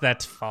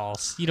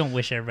false. You don't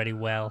wish everybody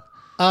well.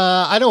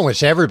 I don't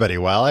wish everybody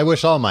well. I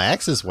wish all my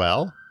exes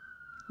well.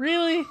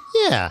 Really?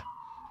 Yeah.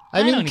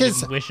 I mean, don't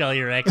even wish all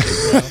your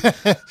exes well.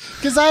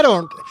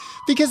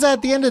 Because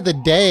at the end of the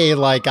day,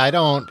 like, I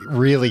don't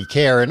really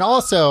care. And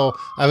also,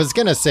 I was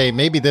going to say,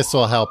 maybe this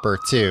will help her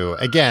too.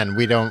 Again,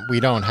 we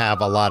don't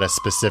have a lot of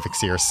specifics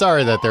here.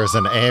 Sorry that there's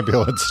an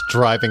ambulance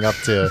driving up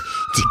to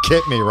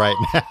get me right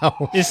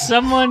now. Is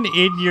someone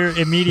in your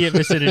immediate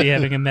vicinity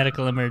having a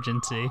medical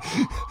emergency?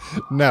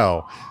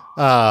 No.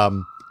 But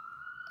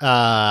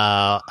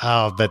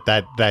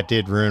that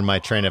did ruin my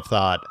train of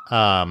thought.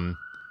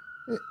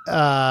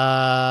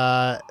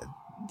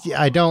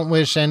 I don't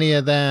wish any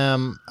of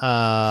them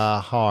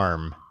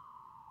harm,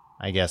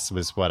 I guess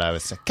was what I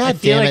was saying.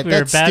 God damn it,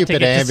 that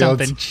stupid ambulance.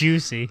 Something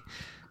juicy.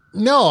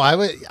 No, I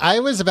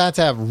was about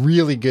to have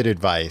really good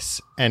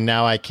advice, and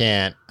now I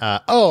can't.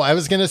 I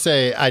was going to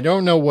say, I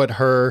don't know what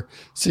her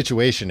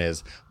situation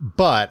is,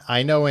 but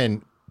I know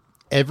in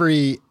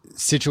every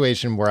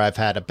situation where I've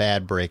had a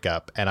bad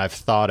breakup and I've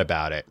thought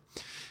about it,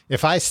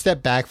 if I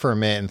step back for a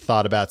minute and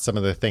thought about some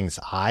of the things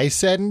I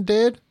said and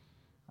did,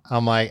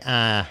 I'm like,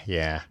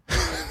 yeah.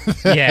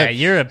 Yeah,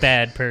 you're a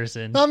bad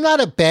person. I'm not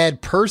a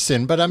bad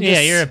person, but I'm just... Yeah,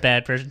 you're a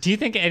bad person. Do you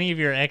think any of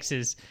your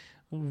exes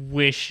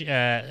wish,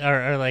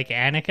 are like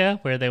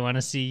Annika, where they want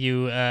to see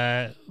you,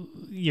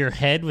 your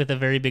head with a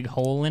very big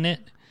hole in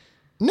it?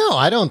 No,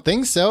 I don't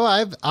think so.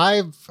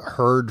 I've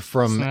heard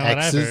from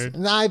exes.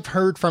 I've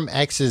heard from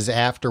exes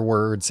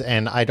afterwards,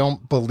 and I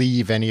don't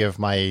believe any of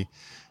my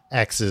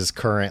exes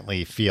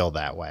currently feel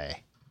that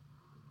way.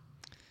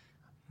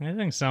 I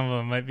think some of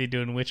them might be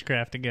doing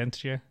witchcraft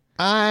against you.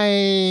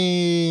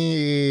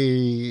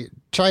 I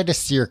try to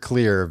steer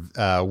clear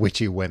of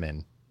witchy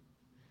women.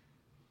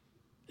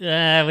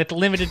 With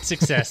limited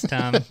success,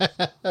 Tom.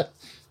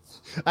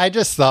 I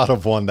just thought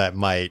of one that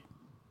might.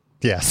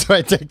 Yeah, so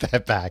I take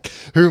that back.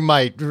 Who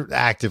might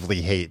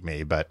actively hate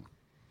me, but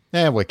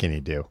what can you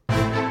do?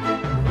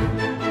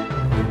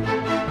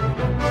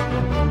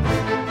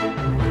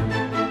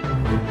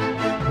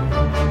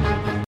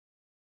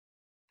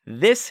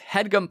 This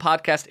HeadGum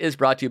podcast is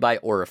brought to you by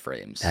Aura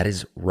Frames. That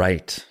is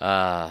right.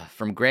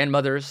 From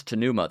grandmothers to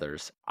new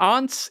mothers,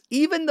 aunts,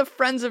 even the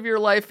friends of your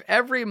life,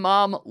 every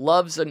mom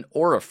loves an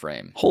Aura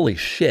Frame. Holy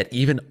shit,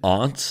 even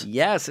aunts?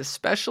 Yes,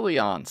 especially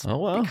aunts. Oh,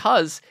 wow.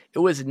 Because it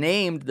was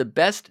named the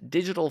best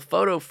digital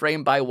photo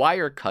frame by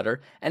Wirecutter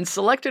and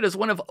selected as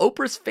one of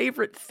Oprah's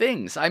favorite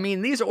things. I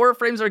mean, these Aura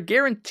Frames are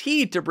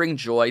guaranteed to bring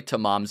joy to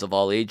moms of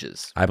all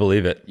ages. I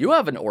believe it. You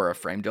have an Aura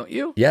Frame, don't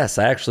you? Yes,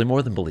 I actually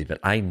more than believe it.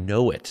 I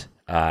know it.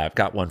 I've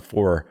got one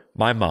for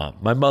my mom,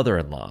 my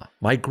mother-in-law,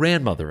 my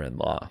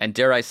grandmother-in-law. And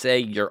dare I say,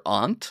 your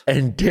aunt?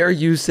 And dare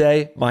you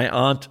say, my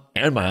aunt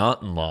and my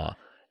aunt-in-law.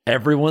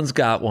 Everyone's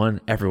got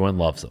one. Everyone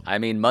loves them. I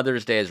mean,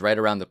 Mother's Day is right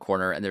around the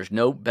corner, and there's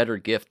no better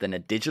gift than a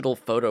digital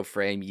photo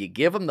frame. You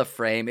give them the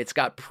frame. It's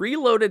got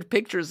preloaded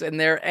pictures in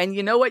there, and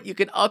you know what? You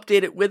can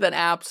update it with an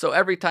app, so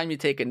every time you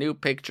take a new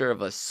picture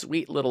of a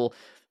sweet little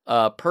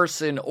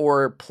person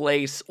or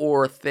place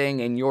or thing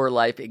in your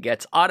life, it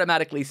gets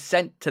automatically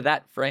sent to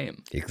that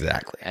frame.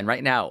 Exactly. And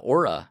right now,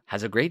 Aura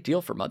has a great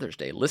deal for Mother's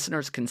Day.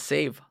 Listeners can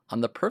save on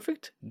the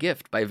perfect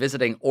gift by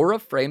visiting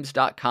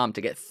auraframes.com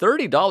to get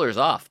 $30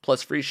 off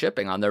plus free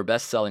shipping on their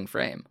best-selling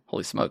frame.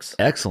 Holy smokes.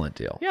 Excellent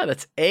deal. Yeah,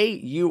 that's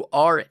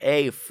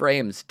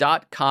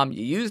auraframes.com.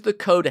 You use the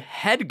code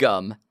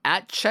HEADGUM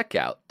at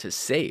checkout to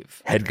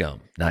save.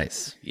 HeadGum.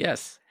 Nice.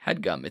 Yes.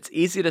 HeadGum. It's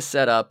easy to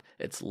set up.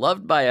 It's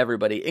loved by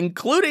everybody,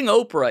 including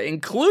Oprah,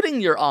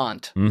 including your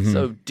aunt. Mm-hmm.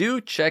 So do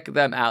check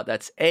them out.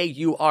 That's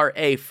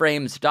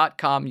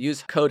auraframes.com.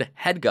 Use code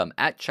HEADGUM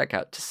at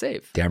checkout to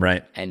save. Damn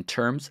right. And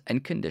terms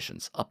and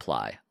conditions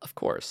apply, of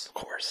course. Of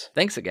course.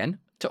 Thanks again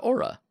to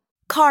Aura.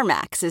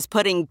 CarMax is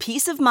putting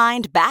peace of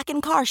mind back in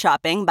car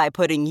shopping by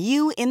putting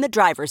you in the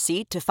driver's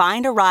seat to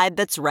find a ride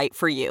that's right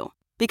for you.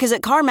 Because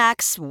at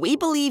CarMax, we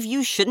believe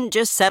you shouldn't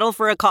just settle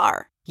for a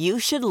car. You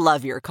should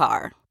love your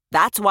car.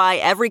 That's why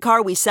every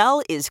car we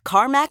sell is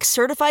CarMax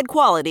certified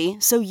quality,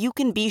 so you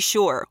can be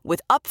sure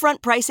with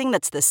upfront pricing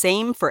that's the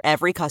same for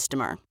every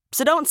customer.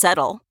 So don't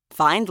settle.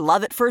 Find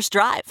love at first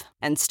drive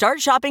and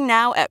start shopping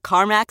now at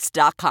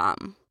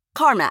CarMax.com.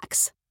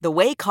 CarMax, the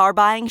way car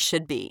buying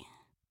should be.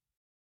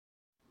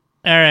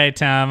 All right,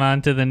 Tom,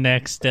 on to the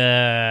next,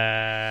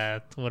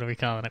 what are we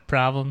calling it,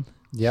 problem?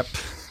 Yep,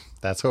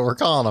 that's what we're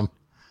calling them.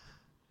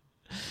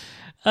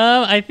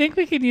 I think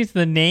we could use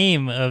the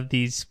name of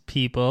these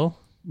people.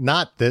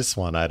 Not this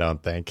one, I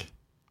don't think.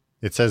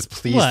 It says,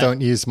 please What? don't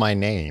use my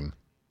name.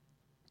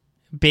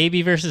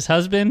 Baby versus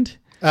husband?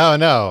 Oh,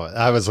 no.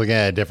 I was looking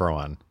at a different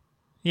one.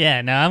 Yeah,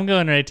 no, I'm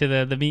going right to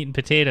the meat and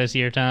potatoes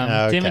here, Tom.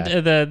 Okay. Tim and,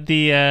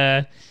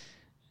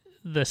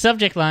 the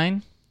subject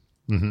line,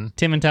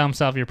 Tim and Tom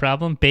solve your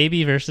problem,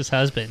 baby versus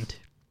husband.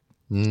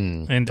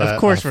 And of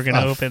course we're going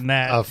to open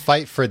that. A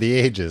fight for the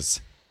ages.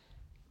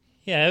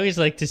 Yeah, I always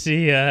like to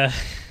see a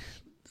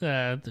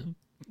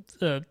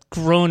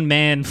grown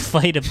man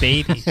fight a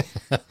baby.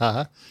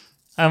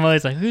 I'm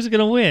always like, who's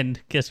gonna win?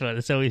 Guess what?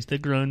 It's always the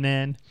grown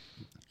man.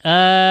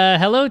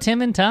 Hello,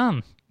 Tim and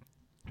Tom.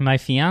 My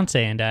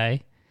fiance and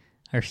I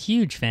are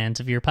huge fans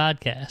of your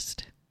podcast.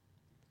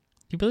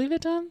 Do you believe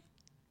it, Tom?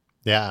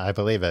 Yeah, I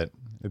believe it.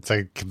 It's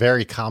a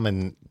very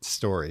common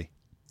story.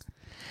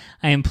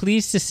 I am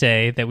pleased to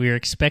say that we are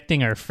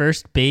expecting our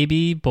first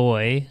baby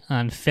boy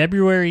on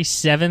February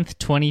 7th,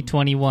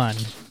 2021.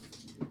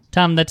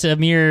 Tom, that's a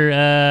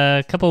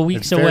mere couple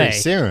weeks away. Very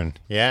soon,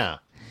 yeah.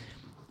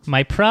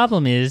 My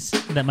problem is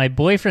that my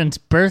boyfriend's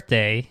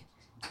birthday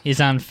is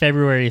on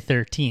February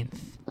 13th.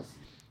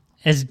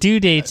 As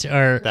due dates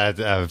are...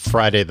 That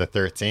Friday the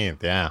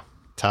 13th, yeah.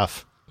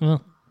 Tough.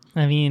 Well,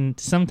 I mean,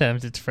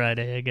 sometimes it's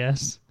Friday, I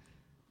guess.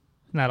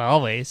 Not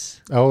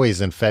always. Always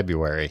in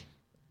February.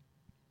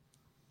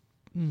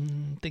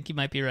 I think you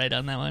might be right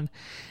on that one.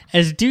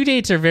 As due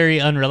dates are very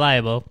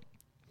unreliable...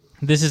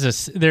 There's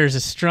a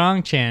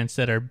strong chance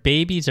that our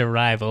baby's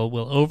arrival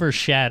will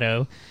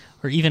overshadow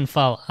or even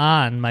fall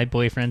on my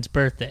boyfriend's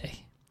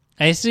birthday.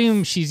 I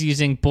assume she's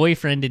using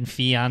boyfriend and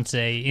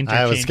fiance interchangeably.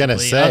 I was going to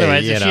say,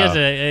 otherwise, if she has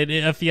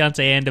a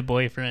fiance and a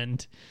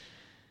boyfriend,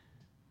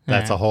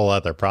 that's a whole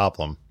other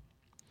problem.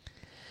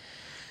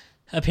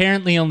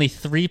 Apparently, only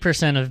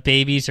 3% of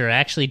babies are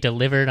actually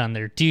delivered on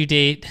their due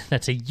date.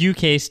 That's a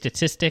UK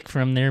statistic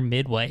from their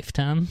midwife,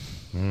 Tom.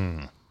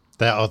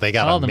 They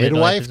got a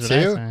midwife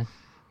too?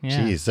 Yeah.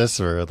 Jeez, this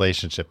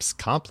relationship's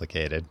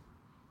complicated.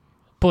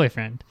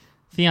 Boyfriend,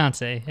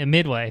 fiance, a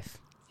midwife,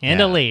 and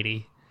a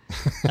lady.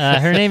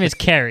 Her name is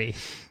Carrie,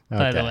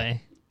 by the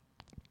way.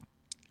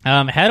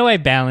 How do I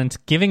balance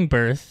giving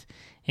birth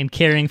and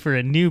caring for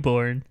a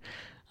newborn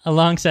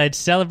alongside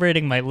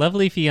celebrating my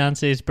lovely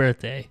fiance's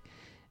birthday?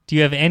 Do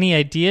you have any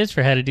ideas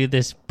for how to do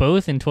this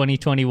both in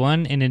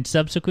 2021 and in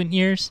subsequent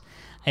years?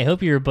 I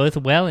hope you are both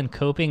well and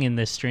coping in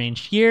this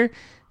strange year.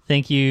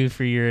 Thank you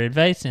for your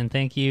advice, and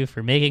thank you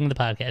for making the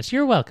podcast.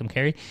 You're welcome,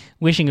 Carrie.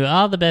 Wishing you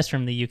all the best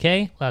from the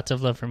UK. Lots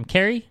of love from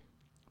Carrie,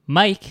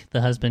 Mike, the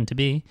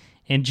husband-to-be,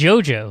 and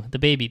Jojo, the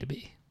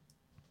baby-to-be.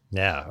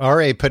 Yeah,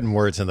 already putting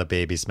words in the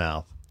baby's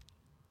mouth.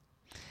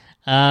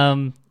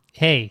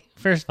 Hey,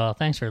 first of all,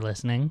 thanks for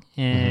listening,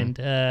 and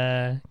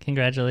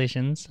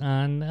congratulations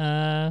on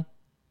the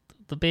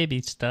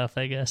baby stuff,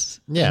 I guess.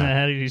 Yeah.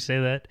 How did you say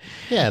that?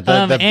 Yeah,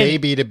 the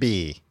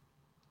baby-to-be.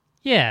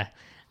 Yeah.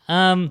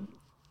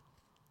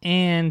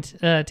 And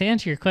to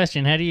answer your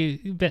question, how do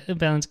you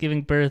balance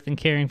giving birth and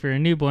caring for a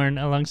newborn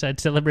alongside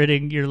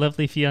celebrating your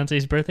lovely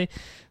fiance's birthday?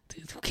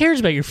 Who cares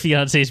about your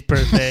fiance's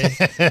birthday?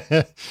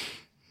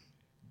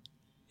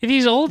 If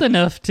he's old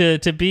enough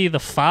to be the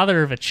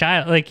father of a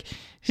child, like,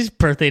 his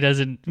birthday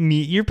doesn't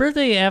mean... Your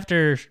birthday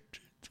after,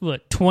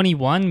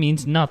 21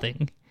 means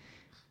nothing.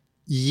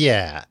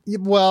 Yeah.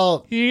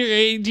 Well... Do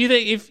you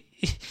think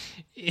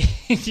do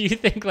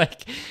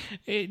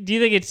you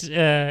think it's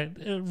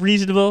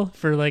reasonable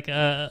for like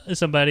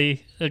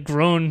somebody, a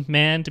grown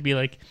man, to be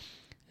like,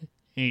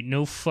 ain't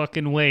no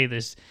fucking way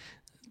this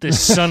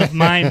son of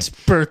mine's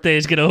birthday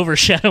is gonna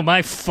overshadow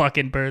my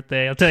fucking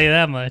birthday? I'll tell you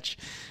that much.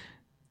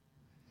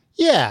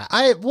 Yeah,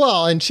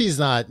 and she's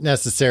not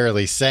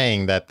necessarily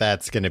saying that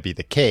that's going to be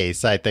the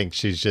case. I think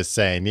she's just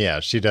saying,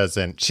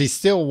 she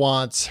still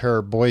wants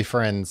her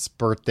boyfriend's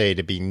birthday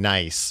to be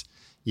nice,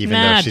 even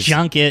though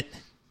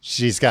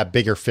she's got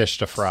bigger fish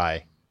to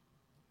fry.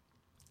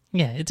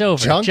 Yeah, it's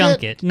over.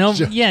 Junk it.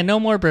 No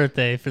more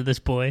birthday for this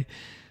boy.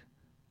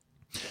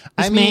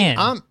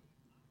 I'm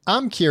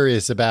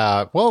curious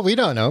about, well, we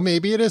don't know.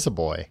 Maybe it is a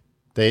boy.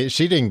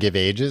 She didn't give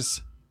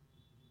ages.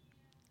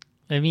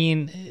 I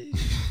mean,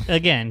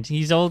 again,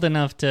 he's old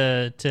enough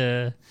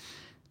to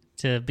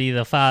be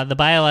the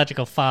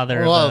biological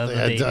father of a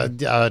baby.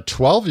 A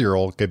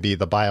 12-year-old could be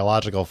the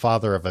biological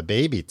father of a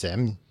baby,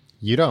 Tim.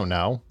 You don't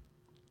know.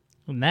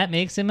 And that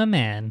makes him a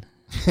man.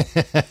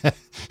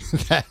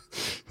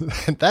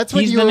 That's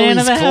what he's you the man always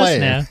of the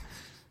claim. House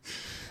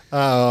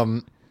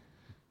now.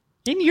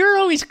 And you're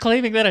always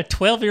claiming that a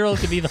 12-year-old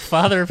could be the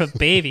father of a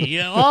baby,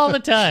 all the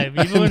time.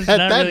 Even when it's not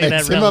that really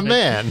makes that him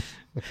relevant.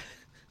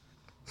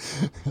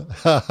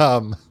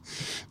 a man.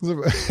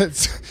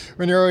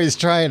 When you're always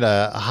trying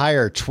to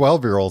hire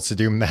 12-year-olds to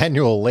do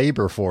manual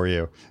labor for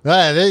you.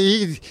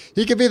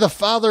 He could be the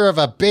father of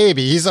a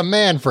baby. He's a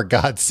man, for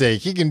God's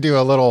sake. He can do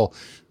a little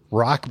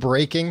rock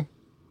breaking.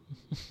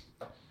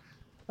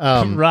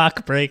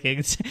 Rock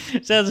breaking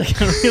sounds like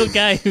a real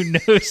guy who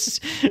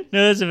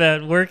knows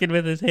about working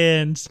with his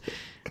hands.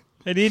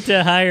 I need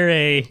to hire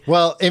a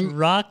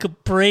rock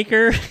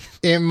breaker.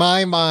 In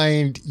my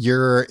mind,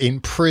 you're in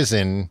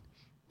prison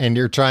and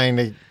you're trying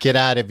to get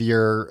out of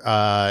your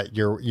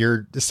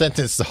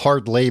sentenced to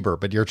hard labor,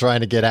 but you're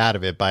trying to get out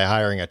of it by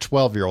hiring a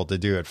 12-year-old to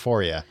do it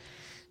for you.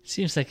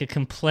 Seems like a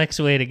complex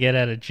way to get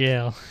out of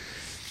jail.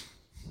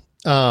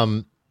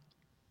 I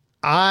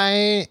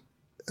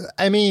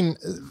mean,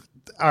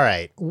 all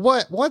right.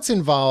 What's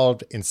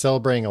involved in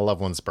celebrating a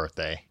loved one's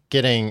birthday?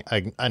 Getting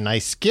a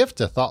nice gift,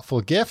 a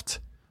thoughtful gift,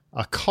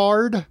 a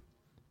card,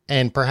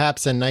 and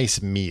perhaps a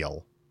nice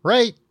meal,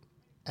 right?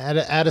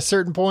 At a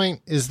certain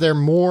point, is there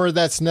more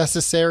that's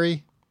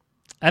necessary?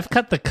 I've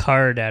cut the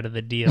card out of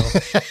the deal.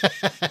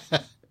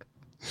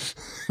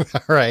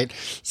 All right.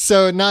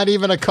 So not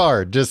even a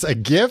card, just a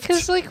gift?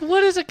 Because,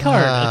 what is a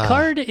card? A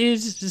card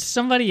is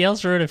somebody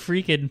else wrote a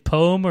freaking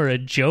poem or a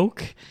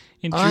joke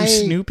and drew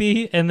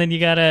Snoopy, and then you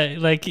gotta,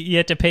 you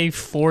have to pay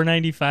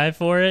 $4.95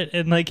 for it,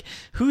 and,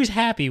 who's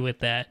happy with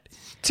that?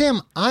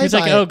 Tim, He's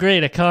like, oh,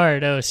 great, a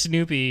card. Oh,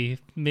 Snoopy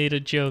made a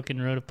joke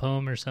and wrote a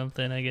poem or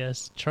something, I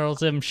guess.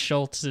 Charles M.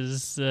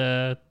 Schultz's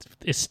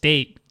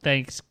estate.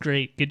 Thanks.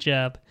 Great. Good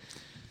job.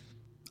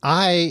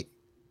 I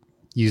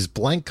use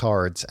blank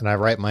cards, and I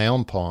write my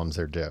own poems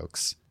or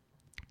jokes.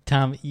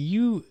 Tom,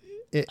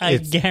 I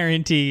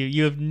guarantee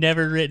you have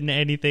never written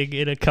anything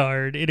in a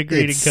card, in a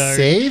greeting card.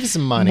 It saves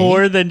money.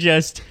 More than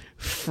just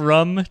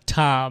from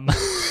Tom.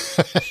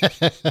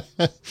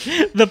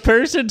 The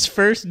person's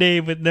first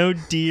name with no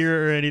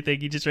dear or anything.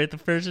 You just write the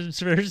person's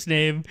first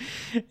name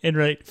and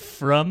write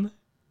from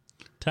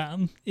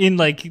Tom in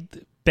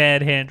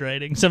bad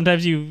handwriting.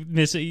 Sometimes you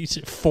miss it. You say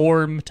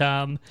form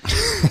Tom.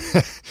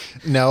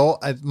 No,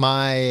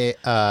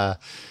 the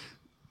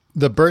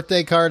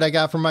birthday card I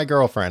got from my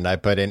girlfriend, I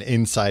put an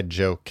inside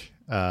joke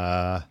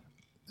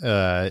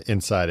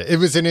inside it. It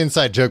was an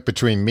inside joke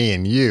between me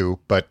and you,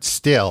 but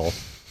still,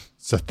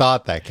 it's a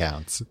thought that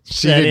counts.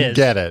 She didn't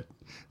get it,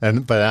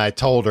 but I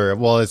told her,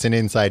 well, it's an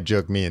inside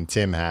joke me and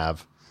Tim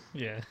have.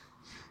 Yeah,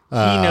 he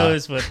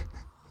knows what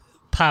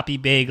Poppy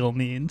Bagel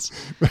means.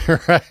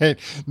 Right?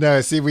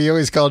 No, see, we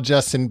always call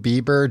Justin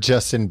Bieber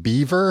Justin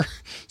Beaver,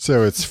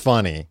 so it's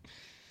funny.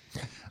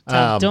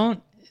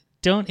 Tom,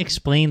 don't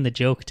explain the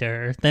joke to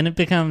her. Then it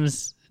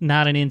becomes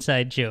not an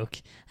inside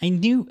joke. I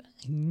knew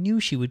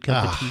she would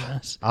come between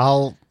us.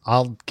 I'll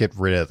get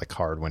rid of the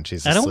card when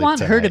she's asleep. I don't want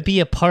tonight. her to be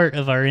a part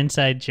of our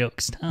inside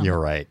jokes, Tom. You're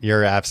right.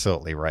 You're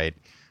absolutely right.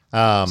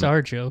 It's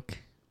our joke.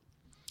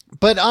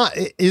 But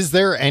is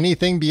there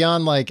anything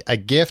beyond like a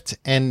gift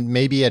and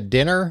maybe a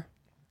dinner?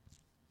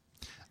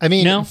 I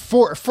mean, no.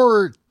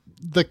 For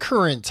the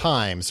current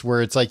times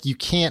where it's like you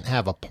can't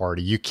have a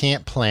party, you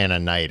can't plan a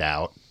night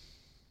out,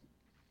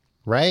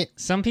 right?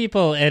 Some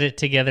people edit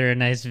together a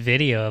nice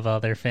video of all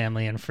their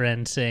family and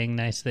friends saying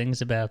nice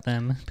things about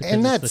them because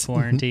And it's the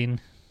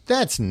quarantine.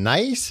 That's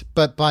nice,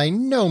 but by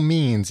no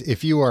means,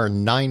 if you are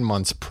 9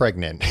 months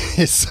pregnant,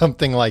 is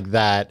something like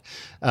that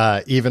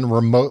even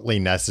remotely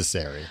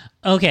necessary.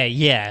 Okay,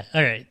 yeah.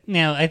 All right.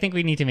 Now, I think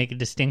we need to make a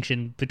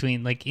distinction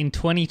between, like, in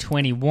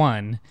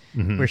 2021,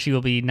 where she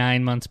will be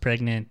 9 months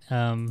pregnant,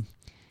 and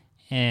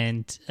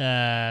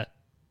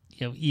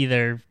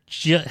either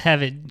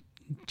have it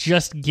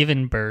just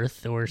given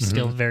birth or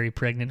still very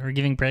pregnant or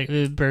giving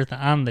birth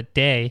on the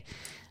day.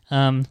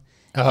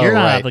 You're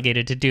not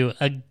obligated to do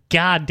a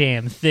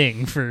goddamn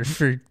thing for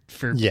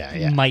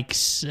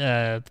Mike's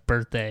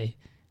birthday.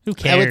 Who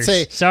cares? I would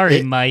say,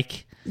 sorry,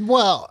 Mike.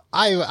 Well,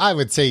 I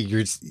would say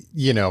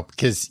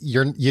because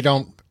you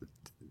don't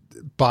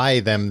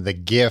buy them the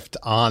gift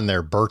on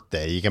their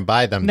birthday. You can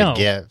buy them the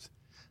gift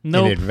in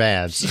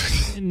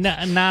advance.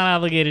 Not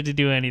obligated to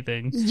do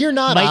anything. You're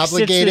not Mike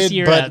obligated.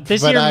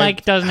 This year,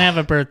 Mike doesn't have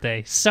a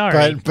birthday.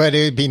 Sorry, but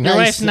it'd be nice. Your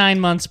wife's 9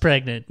 months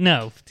pregnant.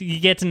 No,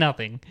 you get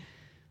nothing.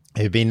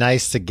 It'd be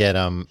nice to get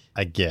him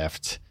a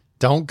gift.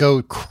 Don't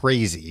go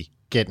crazy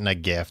getting a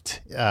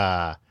gift.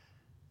 Don't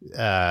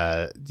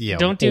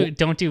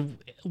do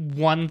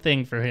one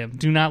thing for him.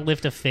 Do not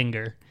lift a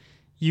finger.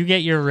 You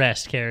get your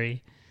rest,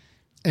 Carrie.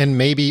 And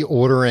maybe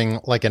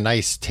ordering like a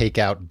nice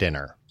takeout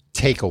dinner.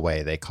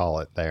 Takeaway, they call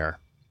it there.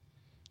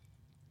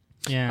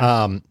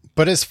 Yeah.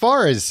 But as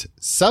far as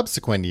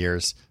subsequent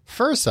years,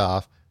 first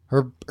off,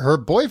 her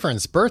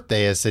boyfriend's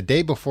birthday is the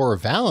day before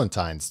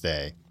Valentine's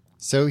Day.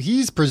 So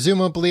he's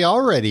presumably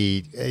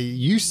already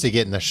used to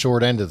getting the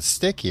short end of the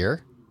stick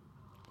here.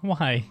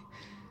 Why?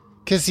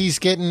 Because he's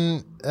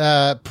getting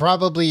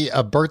probably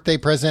a birthday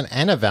present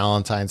and a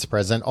Valentine's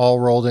present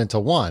all rolled into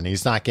one.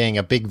 He's not getting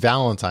a big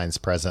Valentine's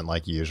present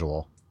like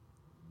usual.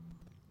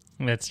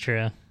 That's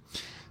true.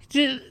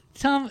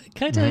 Tom,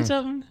 can I tell you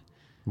something?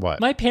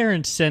 What? My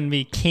parents send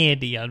me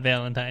candy on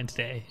Valentine's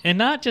Day. And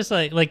not just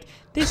like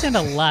they send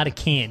a lot of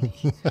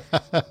candy.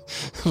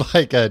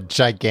 Like a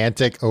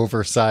gigantic,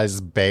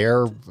 oversized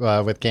bear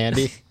with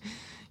candy?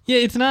 Yeah,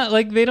 it's not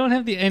like they don't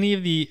have any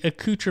of the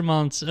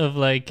accoutrements of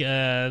like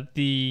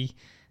the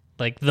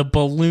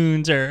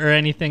balloons or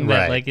anything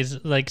that like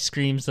is like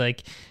screams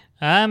like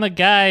I'm a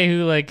guy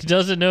who like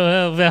doesn't know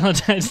how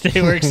Valentine's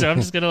Day works, so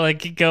I'm just gonna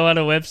like go on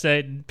a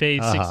website and pay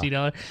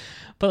 $60.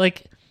 But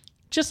like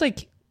just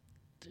like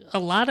a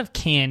lot of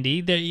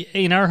candy. There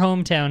in our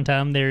hometown,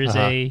 Tom, there's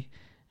a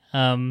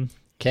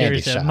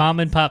mom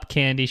and pop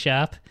candy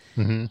shop.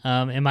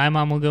 And my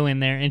mom will go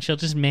in there and she'll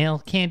just mail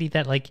candy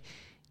that like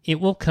it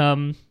will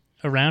come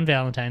around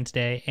Valentine's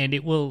Day and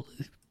it will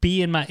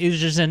be in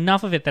there's just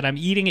enough of it that I'm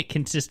eating it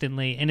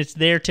consistently and it's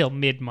there till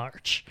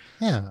mid-March.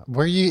 Yeah.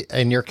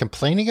 You're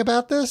complaining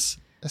about this?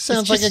 It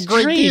sounds like a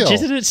great strange. deal.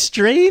 Isn't it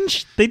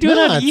strange? They do it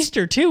on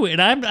Easter too,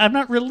 and I'm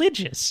not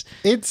religious.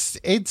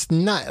 It's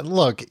not.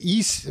 Look,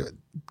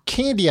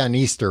 candy on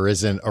Easter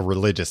isn't a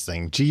religious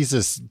thing.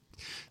 Jesus,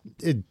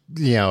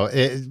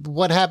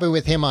 what happened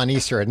with him on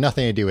Easter had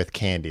nothing to do with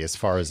candy, as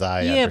far as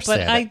I understand.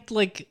 Yeah, but I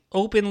like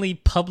openly,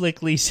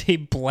 publicly say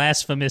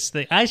blasphemous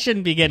thing. I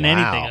shouldn't be getting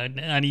anything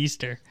on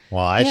Easter.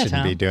 Well, I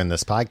shouldn't be doing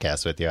this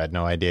podcast with you. I had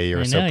no idea you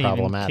were so problematic.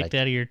 You've been kicked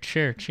out of your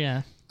church,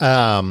 yeah.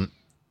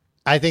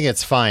 I think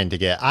it's fine to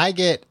get. I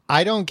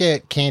don't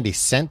get candy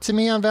sent to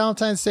me on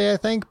Valentine's Day, I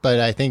think, but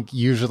I think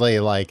usually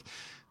like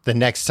the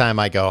next time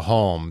I go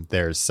home,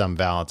 there's some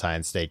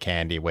Valentine's Day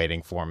candy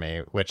waiting for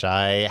me, which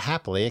I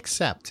happily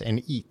accept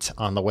and eat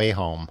on the way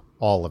home,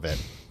 all of it.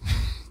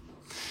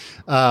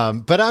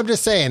 But I'm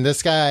just saying,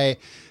 this guy,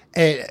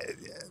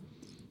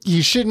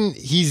 you shouldn't,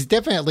 he's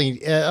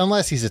definitely,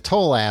 unless he's a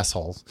total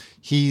asshole,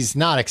 he's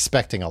not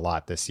expecting a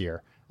lot this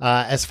year.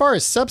 As far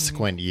as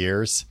subsequent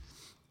years,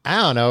 I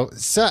don't know.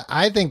 So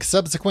I think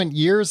subsequent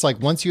years,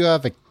 like once you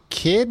have a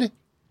kid,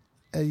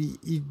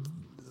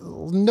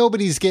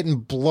 nobody's getting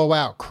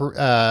blowout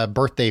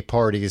birthday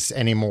parties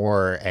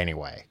anymore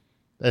anyway,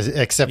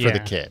 except for the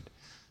kid.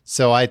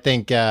 So I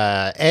think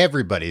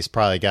everybody's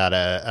probably got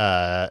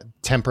to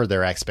temper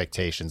their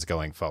expectations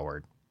going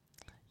forward.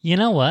 You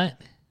know what?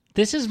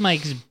 This is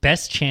Mike's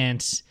best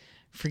chance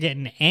for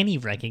getting any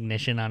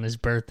recognition on his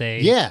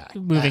birthday. Yeah,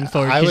 moving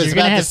forward, I was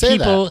about to say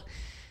that.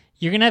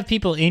 You're gonna have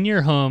people in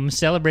your home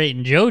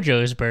celebrating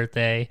JoJo's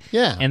birthday.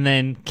 Yeah, and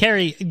then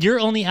Carrie, your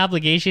only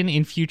obligation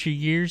in future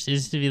years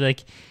is to be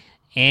like,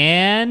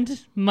 and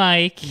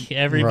Mike,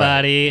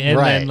 everybody, right. and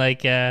right. then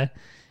like,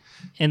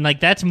 and like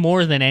that's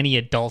more than any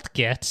adult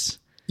gets.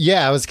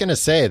 Yeah, I was going to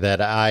say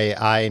that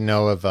I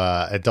know of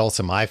adults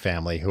in my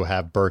family who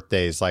have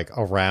birthdays like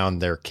around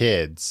their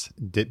kids'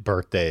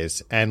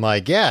 birthdays. And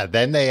like, yeah,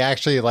 then they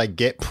actually like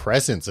get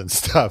presents and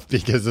stuff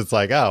because it's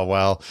like, oh,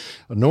 well,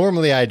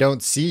 normally I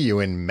don't see you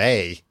in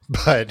May,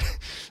 but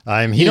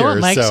I'm here. You know what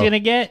Mike's so. going to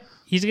get?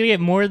 He's going to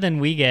get more than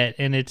we get.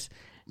 And it's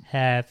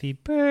happy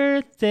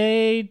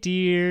birthday,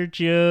 dear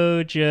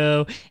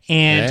JoJo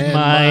and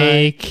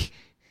Mike.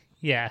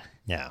 Yeah.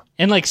 Yeah.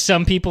 And like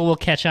some people will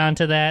catch on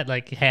to that,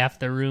 like half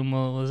the room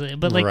will,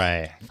 but like,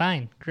 right.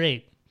 Fine,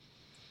 great.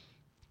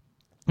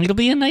 It'll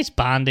be a nice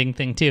bonding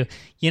thing too.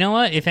 You know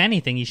what? If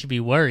anything, you should be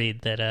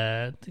worried that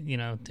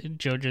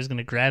JoJo's going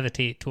to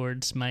gravitate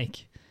towards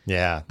Mike.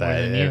 Yeah,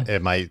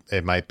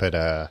 it might put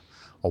a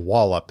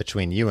wall up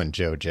between you and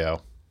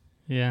JoJo.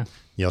 Yeah.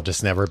 You'll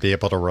just never be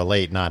able to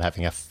relate not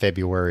having a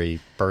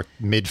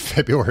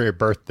mid-February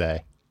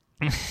birthday.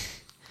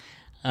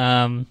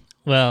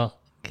 Well,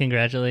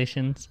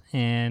 congratulations,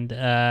 and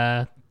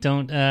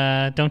don't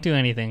do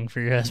anything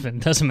for your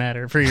husband. Doesn't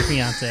matter. For your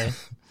fiance.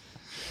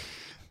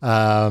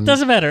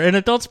 Doesn't matter. An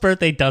adult's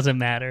birthday doesn't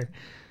matter.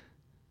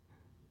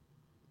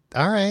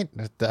 All right.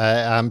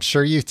 I'm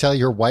sure you tell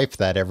your wife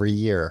that every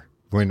year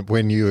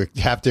when you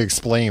have to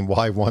explain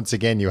why once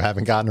again you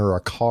haven't gotten her a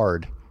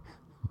card.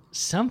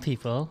 Some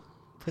people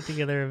put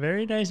together a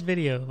very nice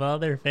video of all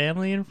their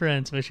family and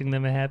friends wishing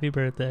them a happy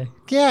birthday.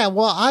 Yeah,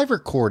 well, I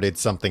recorded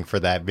something for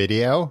that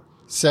video.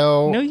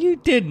 So no, you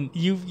didn't.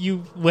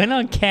 You went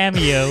on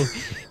Cameo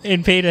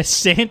and paid a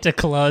Santa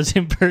Claus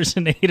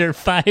impersonator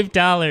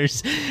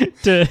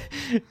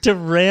 $5 to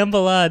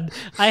ramble on.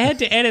 I had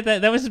to edit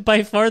that. That was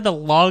by far the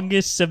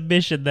longest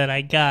submission that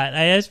I got.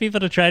 I asked people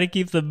to try to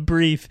keep them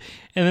brief,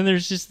 and then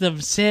there's just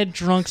the sad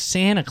drunk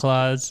Santa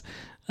Claus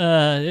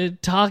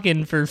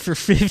talking for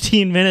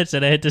 15 minutes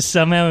that I had to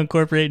somehow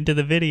incorporate into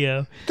the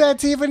video.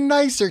 That's even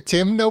nicer,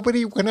 Tim.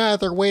 Nobody went out of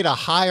their way to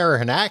hire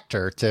an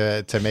actor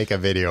to make a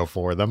video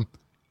for them.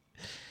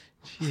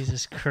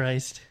 Jesus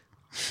Christ.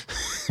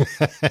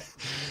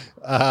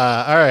 All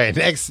right,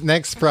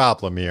 next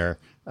problem here.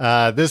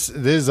 This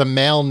is a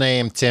male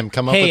name, Tim.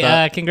 Come up with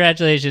that.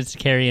 Congratulations to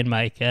Carrie and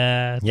Mike.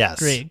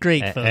 Yes.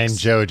 Great folks. And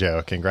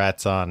JoJo,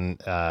 congrats on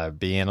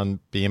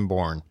being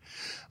born.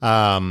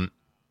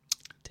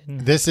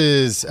 This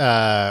is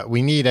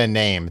we need a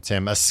name,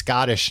 Tim, a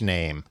Scottish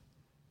name.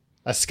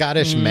 A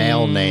Scottish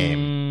male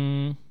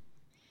name.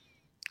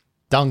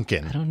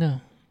 Duncan. I don't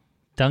know.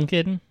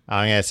 Duncan?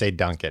 I'm going to say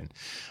Duncan.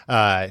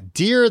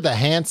 Dear the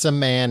handsome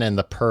man and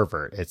the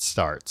pervert, it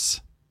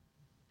starts.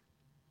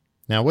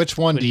 Now, which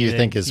one do you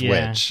think is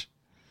which?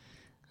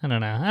 I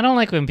don't know. I don't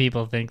like when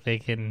people think they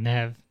can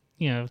have,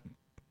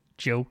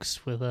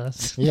 jokes with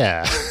us.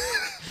 Yeah.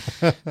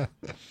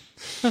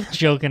 I'm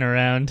joking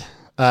around.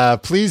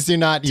 Please do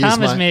not use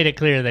Tom has made it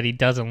clear that he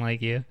doesn't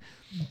like you.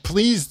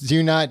 Please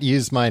do not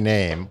use my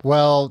name.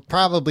 Well,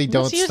 probably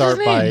don't start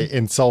by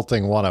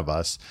insulting one of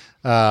us.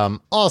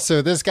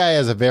 Also, this guy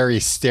has a very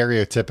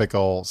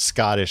stereotypical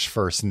Scottish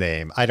first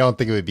name. I don't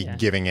think it would be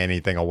giving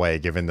anything away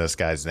given this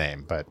guy's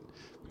name, but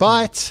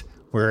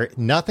we're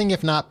nothing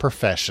if not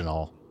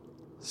professional.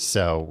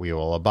 So we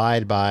will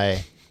abide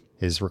by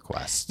his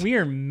request. We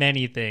are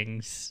many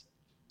things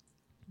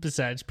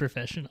besides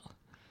professional.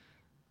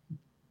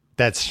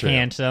 That's true.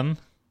 Handsome.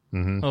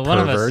 Mm-hmm. Well, one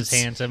of us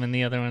is handsome and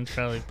the other one's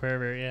probably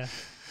pervert, yeah.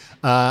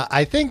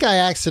 I think I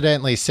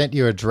accidentally sent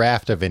you a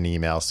draft of an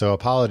email, so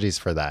apologies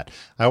for that.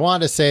 I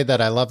want to say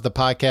that I love the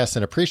podcast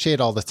and appreciate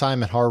all the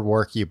time and hard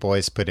work you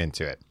boys put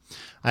into it.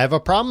 I have a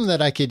problem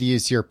that I could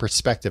use your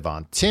perspective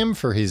on. Tim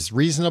for his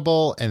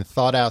reasonable and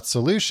thought out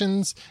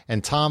solutions,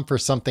 and Tom for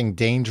something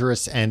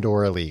dangerous and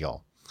or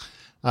illegal.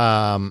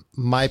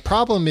 My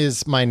problem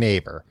is my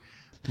neighbor.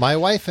 My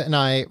wife and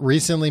I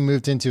recently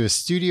moved into a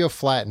studio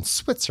flat in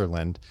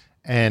Switzerland,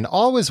 and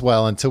all was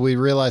well until we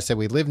realized that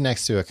we lived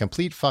next to a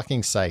complete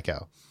fucking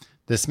psycho.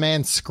 This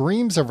man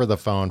screams over the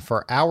phone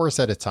for hours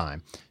at a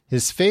time.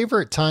 His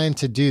favorite time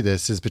to do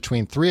this is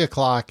between 3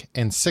 o'clock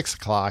and 6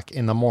 o'clock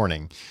in the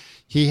morning.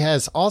 He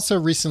has also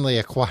recently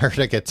acquired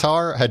a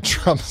guitar, a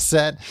drum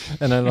set,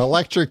 and an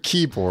electric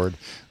keyboard,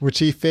 which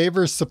he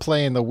favors to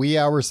play in the wee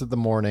hours of the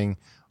morning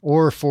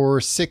or for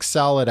 6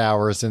 solid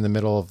hours in the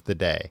middle of the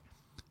day.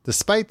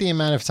 Despite the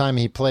amount of time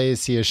he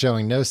plays, he is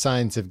showing no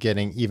signs of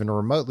getting even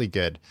remotely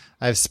good.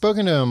 I've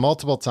spoken to him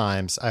multiple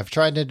times, I've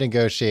tried to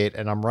negotiate,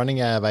 and I'm running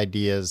out of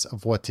ideas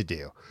of what to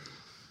do.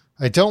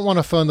 I don't want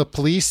to phone the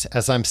police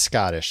as I'm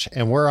Scottish,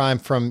 and where I'm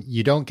from,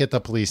 you don't get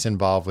the police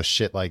involved with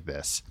shit like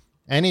this.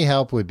 Any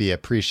help would be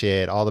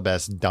appreciated. All the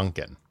best,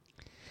 Duncan.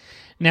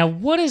 Now,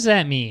 what does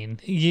that mean?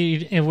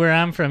 Where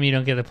I'm from, you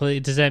don't get the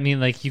police. Does that mean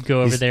like you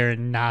go over there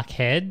and knock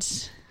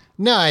heads?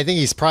 No, I think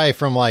he's probably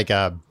from like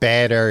a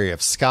bad area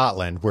of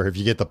Scotland where if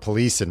you get the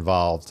police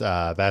involved,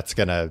 that's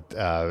going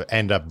to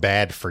end up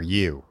bad for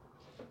you.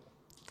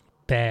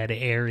 Bad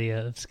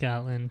area of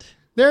Scotland.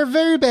 There are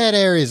very bad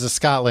areas of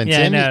Scotland.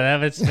 Yeah, Tim. no,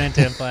 that was meant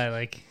to imply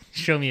like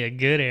show me a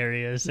good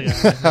area of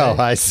Scotland. Oh,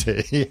 I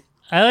see.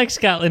 I like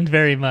Scotland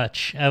very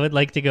much. I would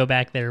like to go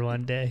back there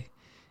one day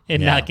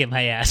and not get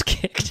my ass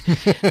kicked.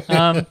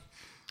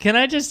 Can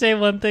I just say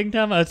one thing,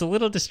 Tom? I was a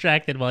little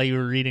distracted while you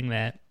were reading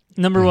that.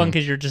 Number one,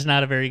 because you're just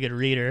not a very good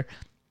reader.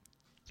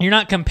 You're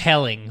not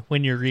compelling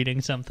when you're reading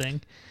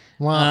something.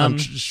 Well, I'm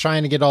just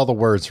trying to get all the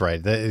words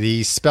right.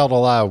 He spelled a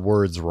lot of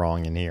words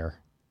wrong in here.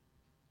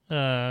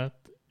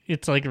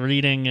 It's like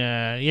reading. You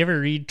ever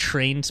read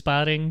Train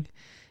Spotting?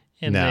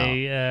 And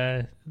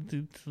No.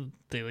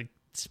 they like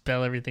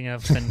spell everything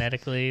out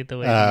phonetically the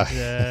way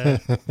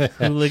these,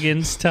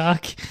 hooligans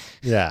talk.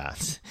 Yeah.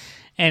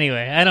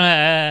 Anyway,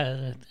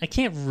 I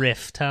can't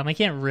riff, Tom. I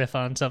can't riff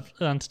on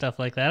stuff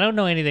like that. I don't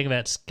know anything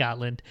about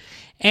Scotland.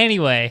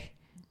 Anyway,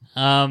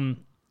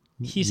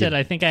 he said,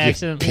 I think I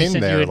accidentally pinned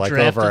sent there you a like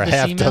draft over of a this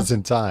half email.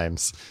 dozen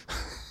times.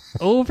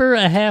 Over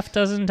a half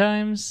dozen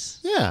times?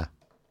 Yeah.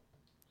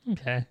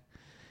 Okay.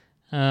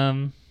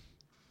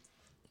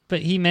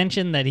 But he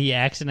mentioned that he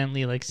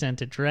accidentally like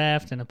sent a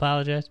draft and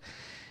apologized.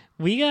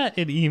 We got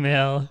an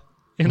email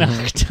in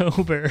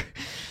October.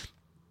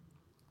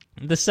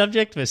 The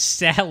subject was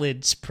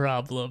salads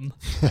problem.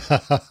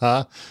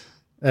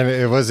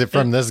 And was it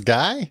from this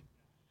guy?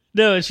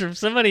 No, it's from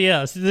somebody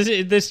else.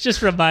 This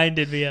just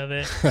reminded me of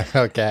it.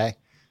 Okay.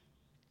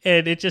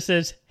 And it just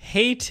says,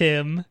 "Hey,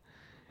 Tim."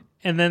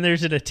 And then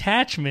there's an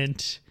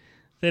attachment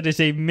that is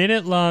a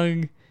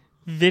minute-long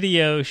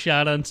video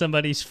shot on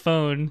somebody's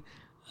phone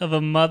of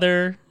a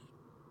mother,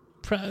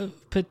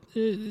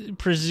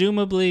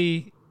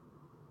 presumably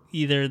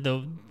either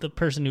the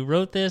person who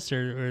wrote this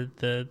or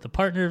the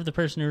partner of the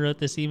person who wrote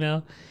this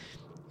email,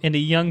 and a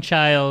young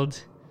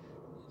child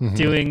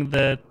doing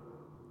the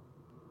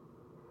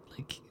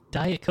like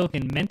Diet Coke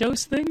and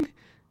Mentos thing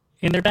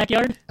in their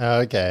backyard.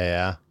 Okay,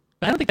 yeah.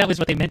 I don't think that was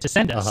what they meant to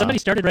send us. Somebody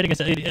started writing us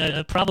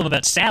a problem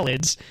about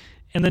salads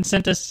and then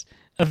sent us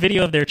a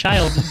video of their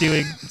child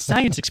doing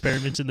science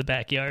experiments in the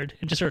backyard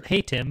and just wrote,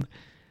 "Hey, Tim."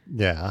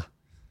 Yeah.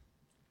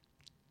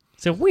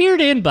 It's a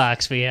weird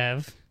inbox we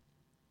have.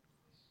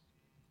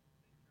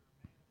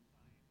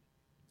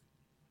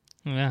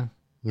 Yeah.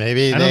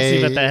 Maybe I don't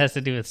see what that has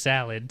to do with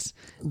salads.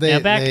 They, Now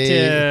back they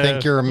to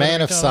think you're a what man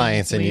do we of call him?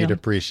 science and Liam? you'd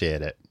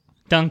appreciate it.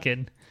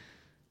 Duncan.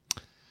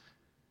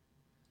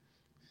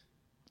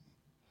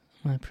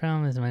 My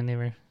problem is my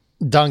neighbor.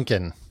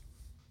 Duncan.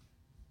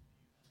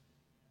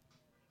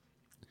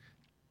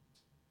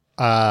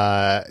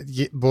 Yeah.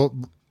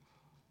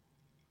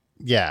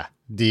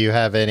 Do you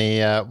have any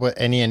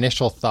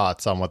initial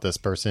thoughts on what this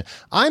person?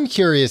 I'm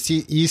curious.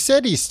 You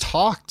said he's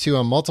talked to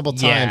him multiple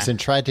times and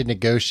tried to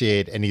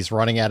negotiate, and he's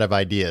running out of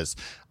ideas.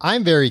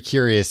 I'm very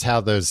curious how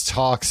those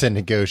talks and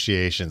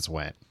negotiations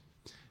went.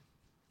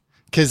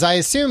 Because I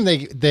assume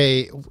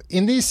they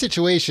in these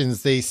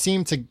situations they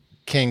seem to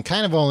can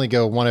kind of only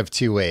go one of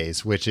two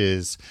ways, which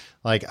is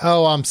like,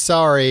 "Oh, I'm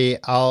sorry,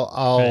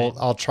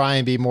 I'll try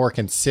and be more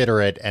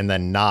considerate," and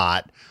then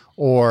not,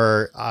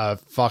 or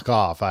 "Fuck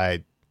off,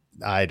 I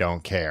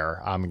don't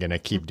care. I'm going to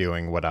keep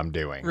doing what I'm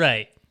doing."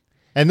 Right.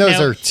 And those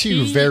Now, are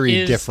two he very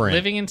is different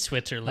living in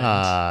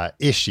Switzerland.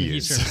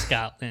 issues. He's from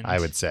Scotland. I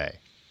would say.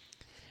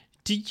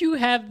 Do you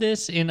have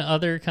this in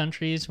other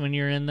countries when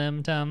you're in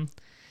them, Tom?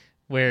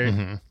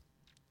 Where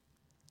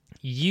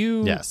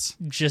you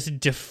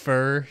just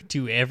defer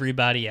to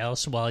everybody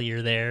else while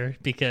you're there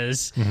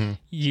because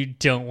you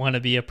don't want to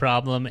be a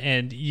problem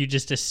and you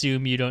just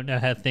assume you don't know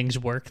how things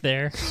work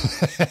there?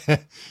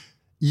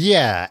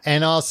 Yeah,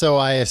 and also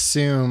I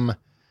assume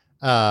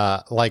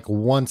like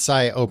once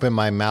I open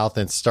my mouth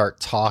and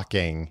start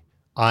talking,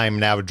 I'm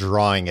now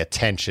drawing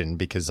attention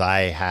because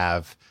I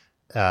have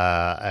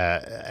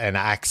an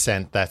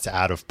accent that's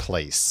out of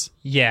place.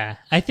 Yeah,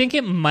 I think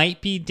it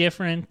might be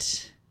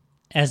different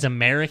as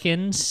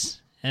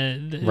Americans.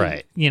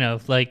 Right. You know,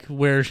 like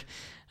where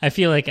I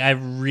feel like I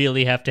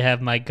really have to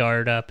have my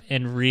guard up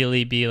and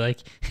really be like,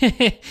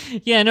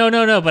 yeah,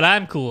 no, but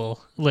I'm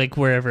cool. Like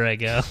wherever I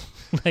go.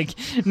 Like,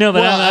 no,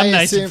 but I'm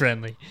nice and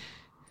friendly.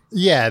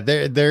 Yeah,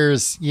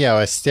 there's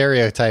a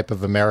stereotype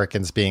of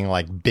Americans being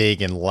like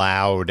big and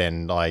loud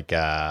and like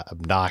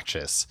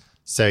obnoxious.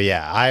 So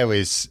yeah,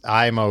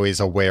 I'm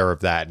always aware of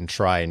that and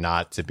try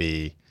not to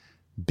be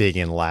big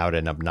and loud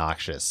and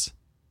obnoxious.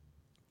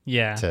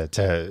 Yeah.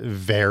 To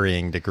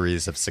varying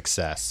degrees of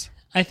success.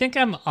 I think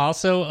I'm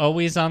also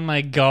always on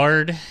my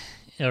guard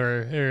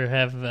or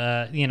have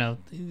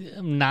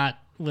I'm not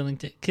willing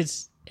to,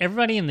 because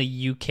everybody in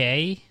the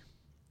UK,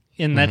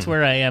 and that's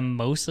where I am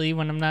mostly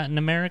when I'm not in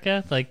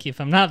America. Like if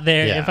I'm not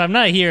there, if I'm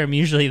not here, I'm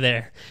usually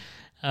there.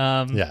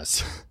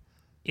 Yes.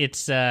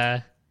 It's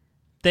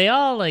they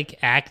all like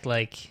act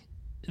like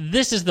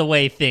this is the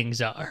way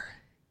things are.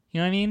 You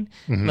know what I mean?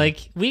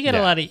 Like we get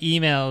a lot of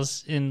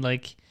emails in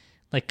like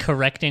like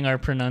correcting our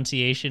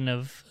pronunciation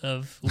of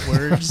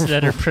words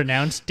that are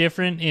pronounced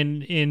different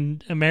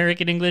in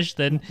American English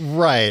than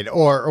right,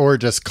 or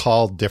just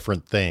called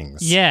different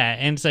things. Yeah,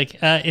 and it's like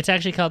it's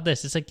actually called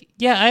this. It's like,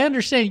 yeah, I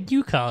understand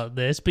you call it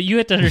this, but you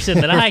have to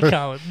understand that I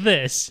call it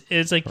this.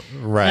 It's like,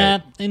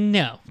 right,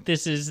 no,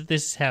 this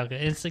is how it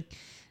goes. It's like,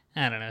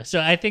 I don't know. So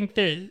I think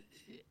they're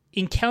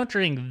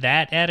encountering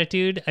that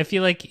attitude. I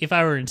feel like if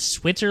I were in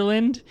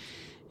Switzerland,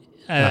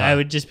 I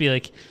would just be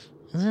like,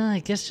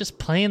 I guess just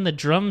playing the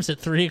drums at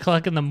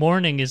 3:00 in the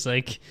morning is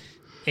like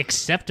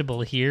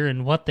acceptable here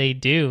and what they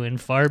do,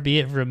 and far be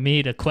it from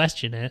me to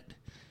question it.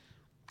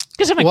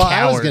 Because I'm a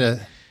coward.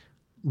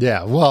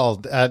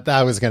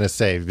 I was gonna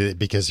say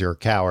because you're a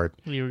coward.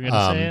 You were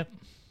gonna say it.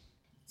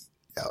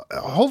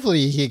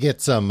 Hopefully, he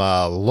gets some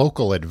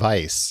local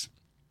advice.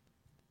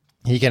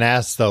 He can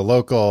ask the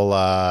local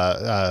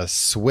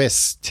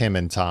Swiss Tim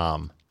and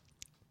Tom,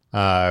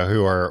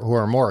 who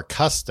are more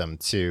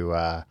accustomed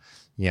to.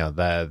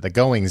 The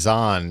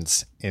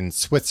goings-ons in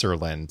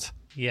Switzerland.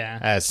 Yeah.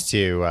 As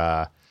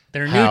to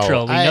they're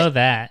neutral. We know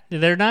that.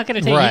 They're not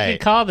going to take. Right. You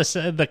can call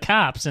the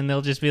cops, and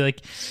they'll just be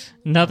like,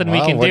 "Nothing we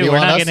can do. We're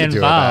not getting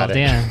involved."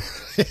 Yeah.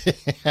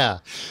 Yeah.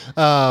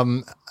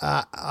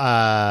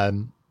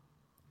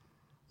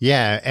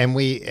 Yeah,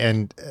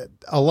 and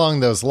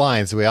along those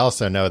lines, we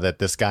also know that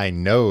this guy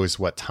knows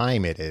what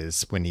time it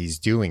is when he's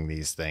doing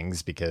these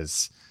things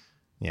because,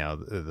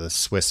 the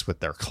Swiss with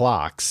their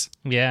clocks.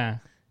 Yeah.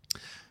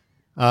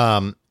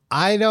 I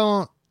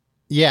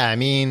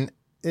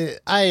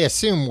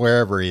assume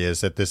wherever he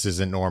is that this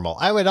isn't normal.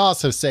 I would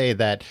also say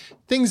that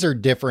things are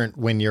different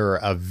when you're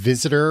a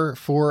visitor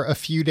for a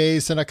few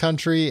days in a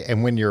country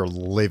and when you're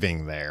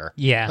living there.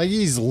 Yeah. Like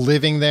he's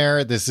living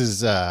there. This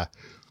is,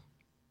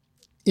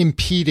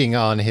 impeding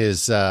on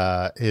his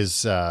I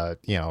don't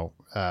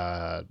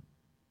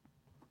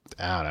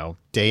know,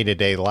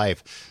 day-to-day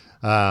life.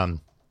 I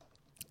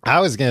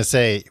was going to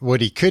say what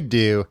he could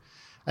do.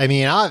 I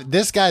mean,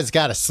 this guy's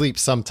got to sleep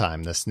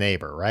sometime, this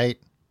neighbor, right?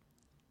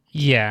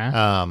 Yeah.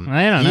 I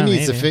don't know.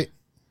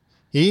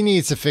 He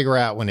needs to figure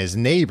out when his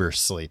neighbor's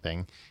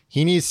sleeping.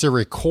 He needs to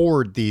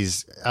record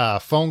these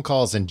phone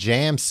calls and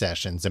jam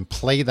sessions and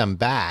play them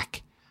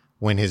back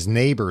when his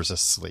neighbor's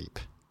asleep.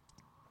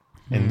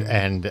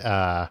 And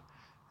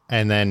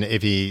then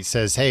if he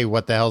says, "Hey,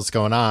 what the hell's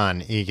going on?"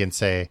 he can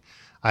say,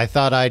 "I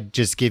thought I'd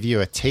just give you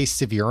a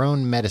taste of your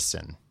own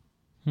medicine."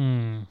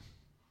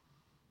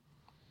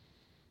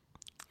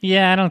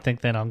 Yeah, I don't think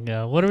that'll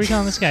go. What are we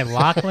calling this guy?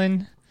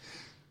 Lachlan?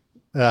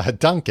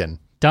 Duncan.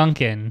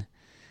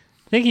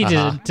 I think he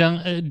just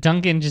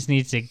Duncan just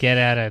needs to get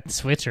out of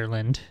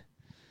Switzerland.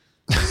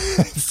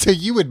 So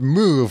you would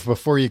move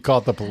before you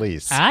called the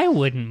police? I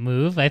wouldn't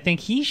move. I think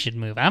he should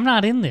move. I'm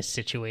not in this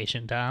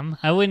situation, Tom.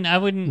 I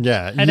wouldn't.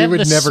 Yeah, I'd you have would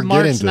the never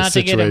get into not this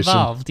situation. To get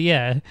involved.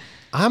 Yeah.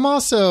 I'm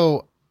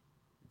also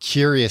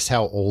curious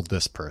how old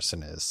this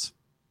person is.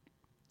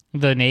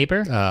 The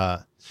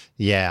neighbor?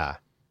 Yeah.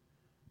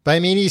 But I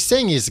mean, he's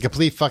saying he's a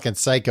complete fucking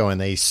psycho and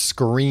he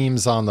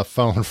screams on the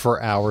phone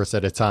for hours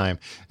at a time.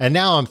 And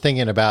now I'm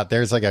thinking about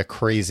there's like a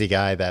crazy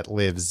guy that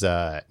lives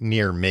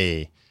near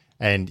me.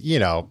 And,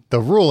 the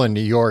rule in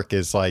New York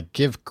is like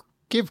give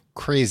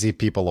crazy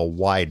people a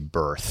wide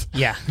berth.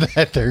 Yeah.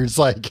 That there's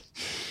like,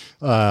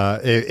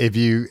 if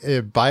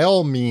you by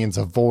all means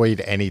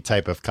avoid any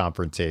type of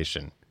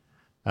confrontation.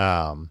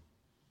 And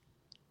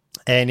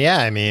yeah,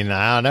 I mean,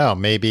 I don't know.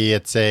 Maybe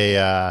it's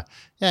I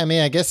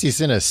guess he's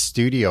in a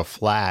studio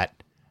flat.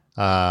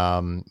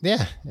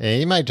 Yeah,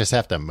 he might just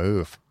have to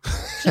move.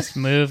 Just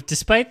move.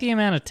 Despite the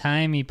amount of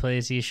time he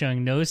plays, he's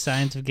showing no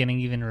signs of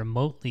getting even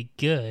remotely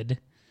good.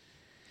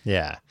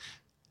 Yeah.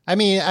 I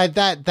mean,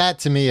 that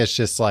to me is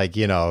just like,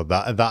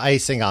 the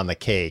icing on the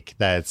cake,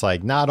 that it's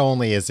like, not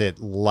only is it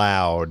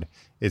loud,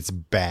 it's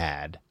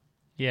bad.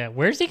 Yeah.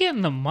 Where's he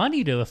getting the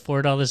money to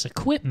afford all this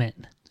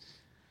equipment?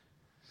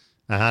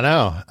 I don't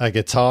know. A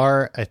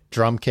guitar, a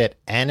drum kit,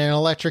 and an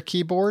electric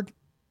keyboard.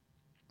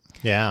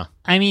 Yeah.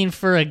 I mean,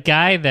 for a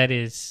guy that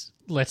is,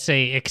 let's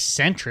say,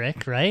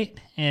 eccentric, right?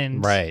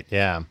 And right,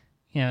 yeah.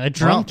 A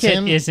drum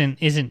kit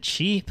isn't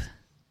cheap.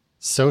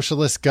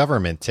 Socialist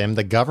government, Tim.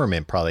 The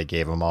government probably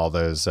gave him all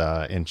those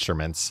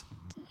instruments.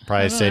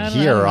 Probably said,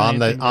 "Here on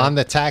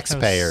the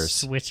taxpayers."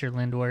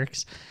 Switzerland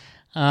works.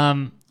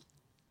 I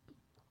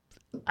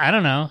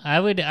don't know. I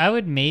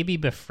would maybe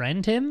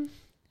befriend him.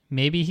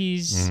 Maybe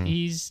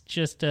he's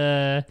just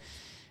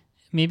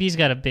maybe he's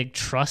got a big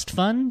trust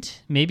fund.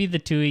 Maybe the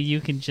two of you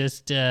can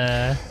just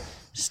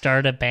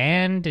start a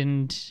band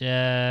and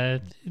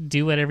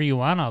do whatever you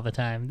want all the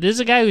time. This is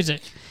a guy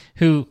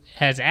who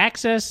has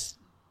access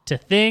to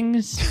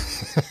things.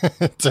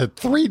 To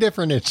 3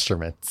 different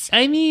instruments.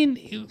 I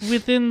mean,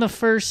 within the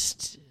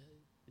first,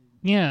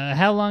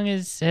 how long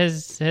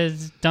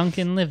has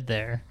Duncan lived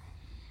there?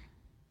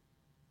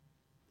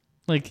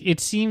 Like, it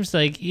seems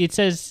like it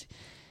says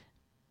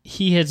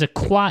he has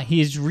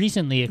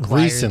recently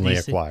acquired. Recently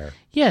acquired.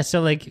 Yeah,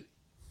 so like,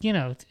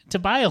 to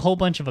buy a whole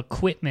bunch of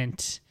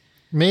equipment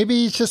Maybe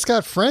he's just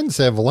got friends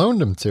that have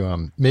loaned them to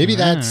him. Maybe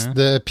that's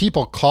the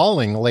people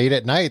calling late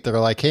at night. They're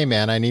like, hey,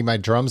 man, I need my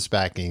drums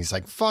back. And he's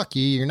like, fuck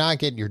you. You're not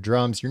getting your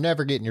drums. You're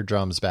never getting your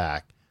drums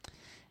back.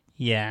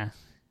 Yeah.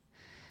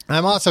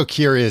 I'm also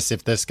curious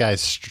if this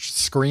guy's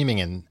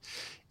screaming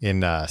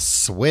in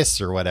Swiss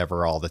or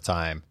whatever all the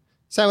time.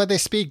 Is that what they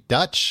speak?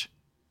 Dutch?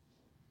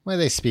 What do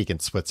they speak in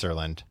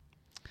Switzerland?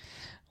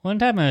 One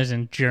time I was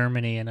in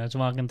Germany and I was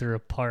walking through a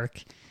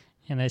park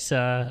and I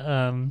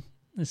saw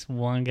this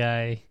one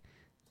guy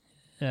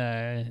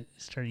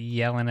started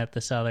yelling at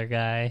this other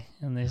guy,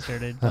 and they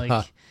started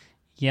like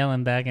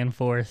yelling back and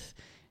forth.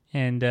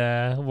 And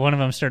one of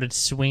them started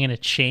swinging a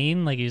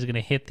chain like he was going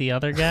to hit the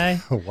other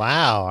guy.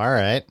 Wow! All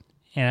right.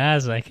 And I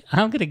was like,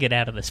 I'm going to get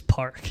out of this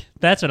park.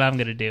 That's what I'm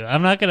going to do.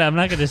 I'm not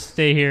going to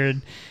stay here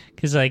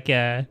because like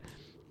I'm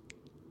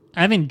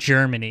in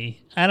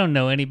Germany. I don't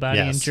know anybody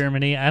in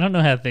Germany. I don't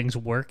know how things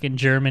work in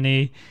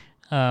Germany.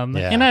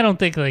 And I don't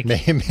think like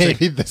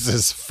maybe this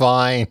is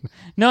fine.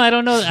 No, I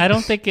don't know.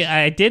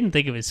 I didn't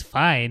think it was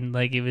fine.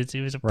 Like it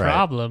was a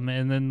problem.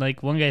 And then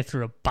like one guy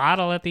threw a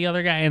bottle at the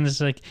other guy, and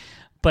it's like,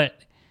 but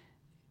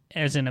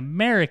as an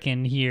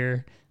American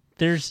here,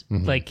 there's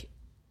like,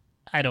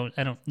 I don't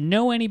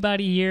know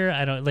anybody here.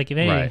 I don't like if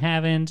anything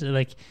happens.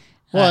 Like,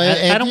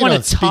 I don't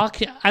want to talk.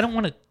 I don't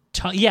want to.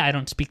 Yeah, I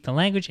don't speak the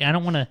language. I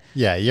don't want to.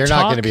 Yeah, you're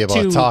not going to be able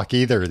to talk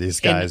either of these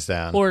guys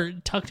down, or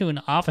talk to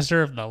an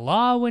officer of the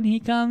law when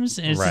he comes.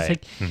 And it's just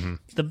like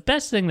the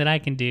best thing that I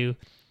can do.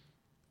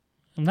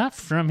 I'm not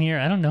from here.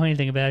 I don't know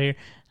anything about here.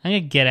 I'm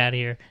gonna get out of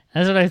here.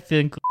 That's what I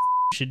think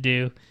should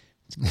do.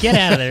 Get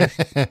out of there.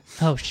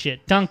 Oh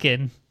shit,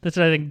 Duncan. That's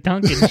what I think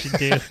Duncan should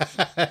do.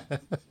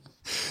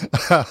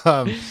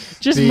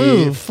 Just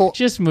move.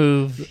 Just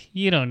move.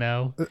 You don't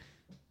know.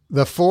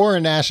 The 4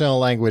 national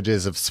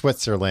languages of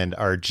Switzerland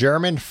are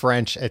German,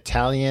 French,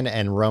 Italian,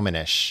 and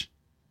Romanish.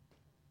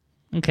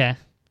 Okay.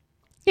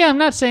 Yeah, I'm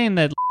not saying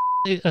that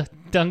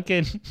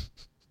Duncan.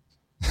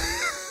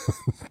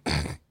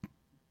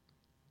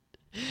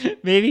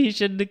 Maybe he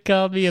shouldn't have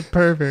called me a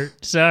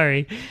pervert.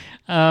 Sorry.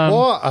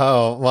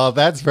 Well,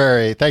 that's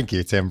very. Thank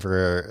you, Tim,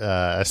 for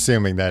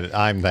assuming that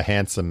I'm the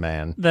handsome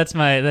man. That's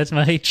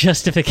my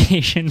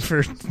justification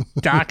for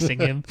doxing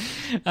him.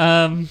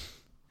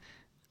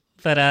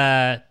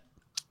 But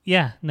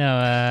yeah,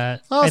 no.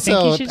 Also, I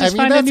think you should just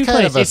find a new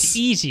place. It's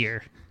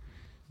easier.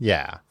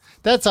 Yeah.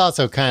 That's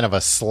also kind of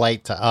a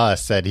slight to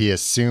us that he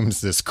assumes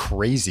this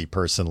crazy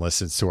person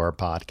listens to our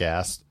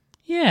podcast.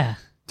 Yeah.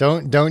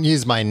 Don't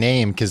use my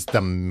name because the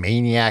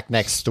maniac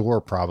next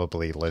door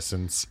probably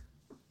listens.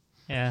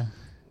 Yeah.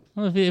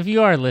 Well, if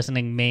you are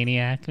listening,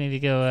 maniac, maybe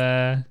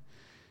go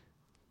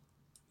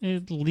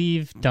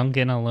leave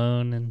Duncan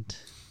alone and...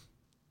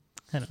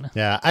 I don't know.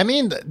 Yeah, I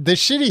mean, the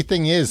shitty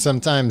thing is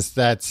sometimes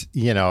that's,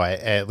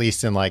 at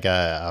least in like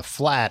a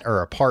flat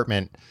or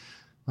apartment,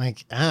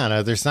 like, I don't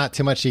know, there's not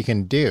too much you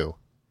can do.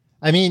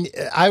 I mean,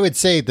 I would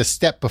say the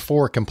step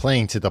before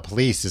complaining to the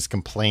police is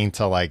complain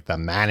to like the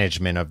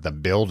management of the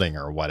building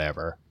or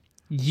whatever.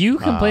 You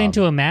complain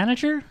to a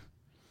manager?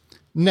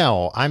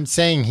 No, I'm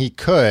saying he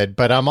could,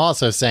 but I'm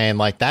also saying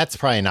like that's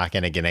probably not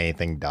going to get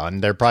anything done.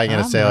 They're probably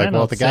going to say like,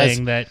 well, the guy's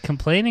saying that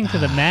complaining to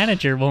the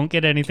manager won't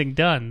get anything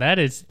done. That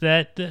is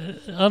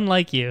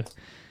unlike you.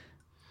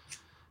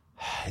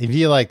 If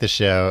you like the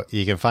show,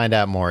 you can find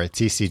out more at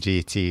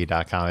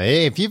tcgt.com.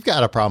 If you've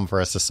got a problem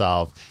for us to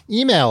solve,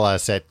 email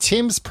us at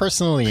Tim's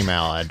personal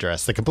email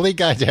address,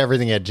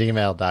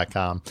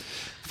 thecompleteguide@gmail.com.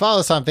 Follow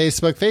us on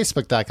Facebook,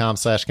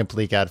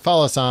 facebook.com/completeguide.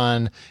 Follow us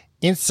on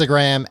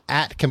Instagram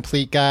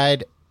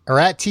 @CompleteGuide, or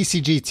at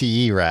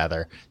TCGTE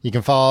rather. You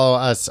can follow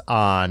us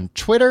on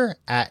Twitter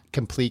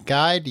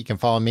 @CompleteGuide. You can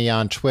follow me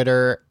on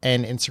Twitter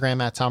and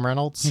Instagram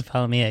 @TomReynolds. You can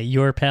follow me at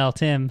Your Pal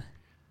Tim.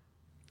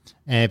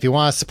 And if you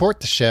want to support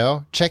the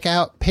show, check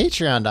out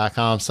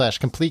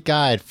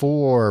patreon.com/CompleteGuide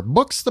for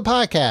Books the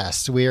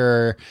Podcast.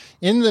 We're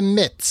in the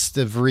midst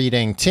of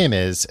reading,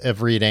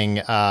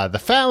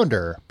 The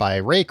Founder by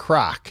Ray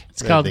Kroc.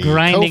 It's called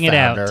Grinding It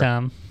Out,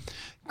 Tom.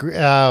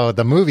 Oh,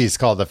 the movie's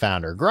called The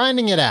Founder.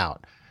 Grinding It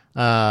Out.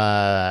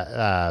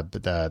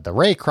 The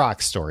Ray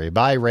Kroc story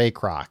by Ray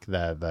Kroc,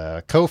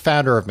 the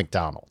co-founder of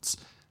McDonald's.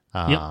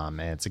 And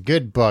it's a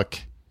good book.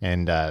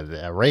 And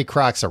Ray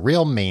Kroc's a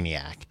real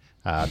maniac.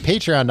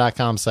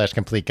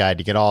 Patreon.com/CompleteGuide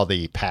to get all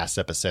the past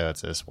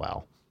episodes as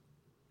well.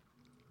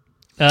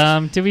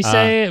 Did we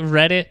say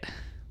Reddit?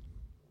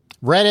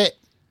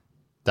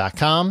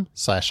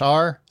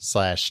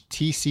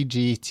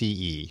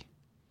 Reddit.com/r/TCGTE.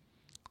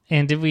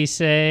 And did we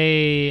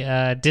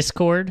say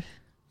Discord?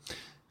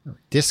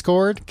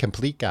 Discord,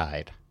 Complete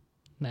Guide.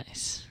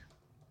 Nice.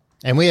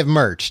 And we have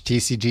merch,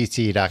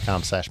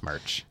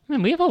 tcgt.com/merch.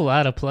 Man, we have a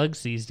lot of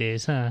plugs these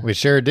days, huh? We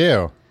sure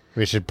do.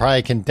 We should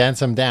probably condense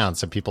them down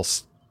so people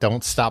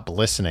don't stop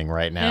listening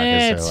right now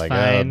because they're like,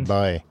 fine. Oh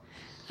boy.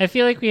 I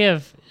feel like we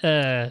have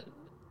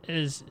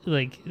is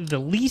like the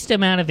least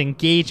amount of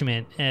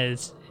engagement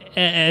as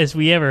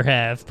we ever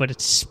have, but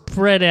it's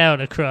spread out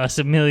across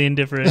a million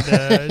different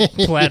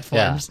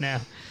platforms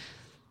now.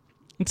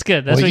 It's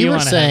good. That's well, what you you were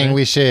want to saying have.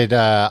 we should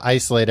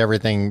isolate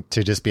everything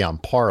to just be on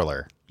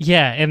Parler.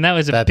 Yeah, and that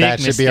was a big That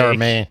should mistake. be our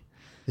main.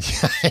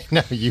 Yeah, I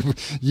know you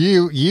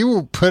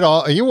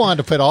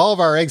wanted to put all of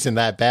our eggs in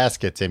that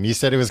basket, Tim. You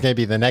said it was going to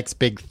be the next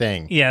big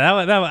thing.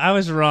 Yeah, that I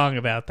was wrong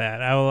about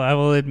that. I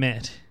will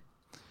admit.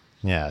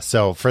 Yeah,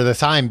 so for the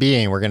time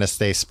being, we're going to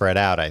stay spread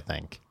out, I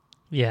think.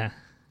 Yeah.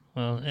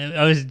 Well,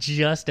 I was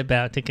just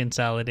about to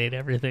consolidate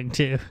everything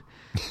too.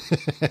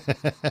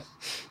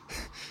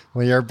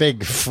 Well, you're a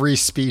big free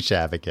speech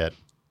advocate.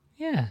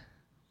 Yeah.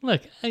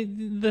 Look,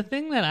 the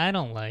thing that I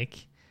don't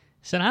like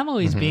is that I'm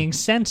always being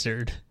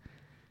censored.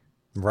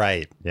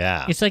 Right,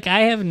 yeah. It's like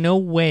I have no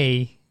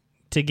way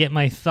to get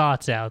my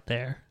thoughts out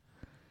there.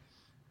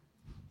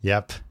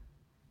 Yep.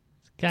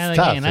 Kind of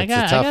tough. like,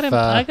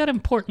 I got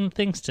important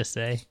things to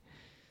say.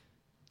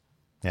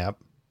 Yep.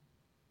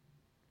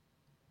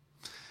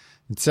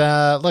 It's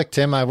look,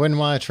 Tim, I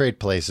wouldn't want to trade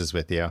places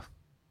with you.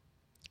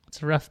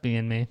 It's rough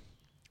being me.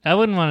 I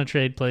wouldn't want to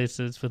trade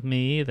places with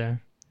me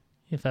either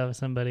if I was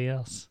somebody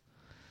else.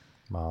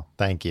 Well,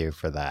 thank you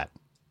for that.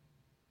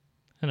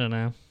 I don't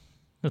know.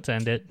 Let's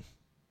end it.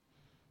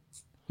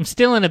 I'm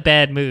still in a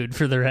bad mood,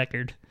 for the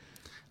record.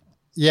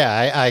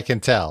 Yeah, I can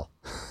tell.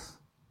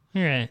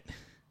 All right.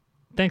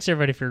 Thanks,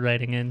 everybody, for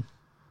writing in.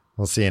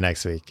 We'll see you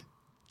next week.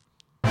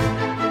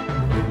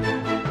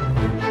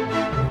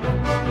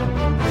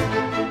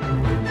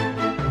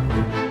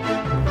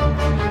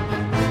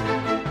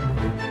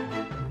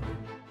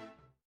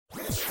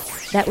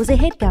 That was a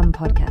HeadGum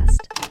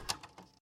podcast.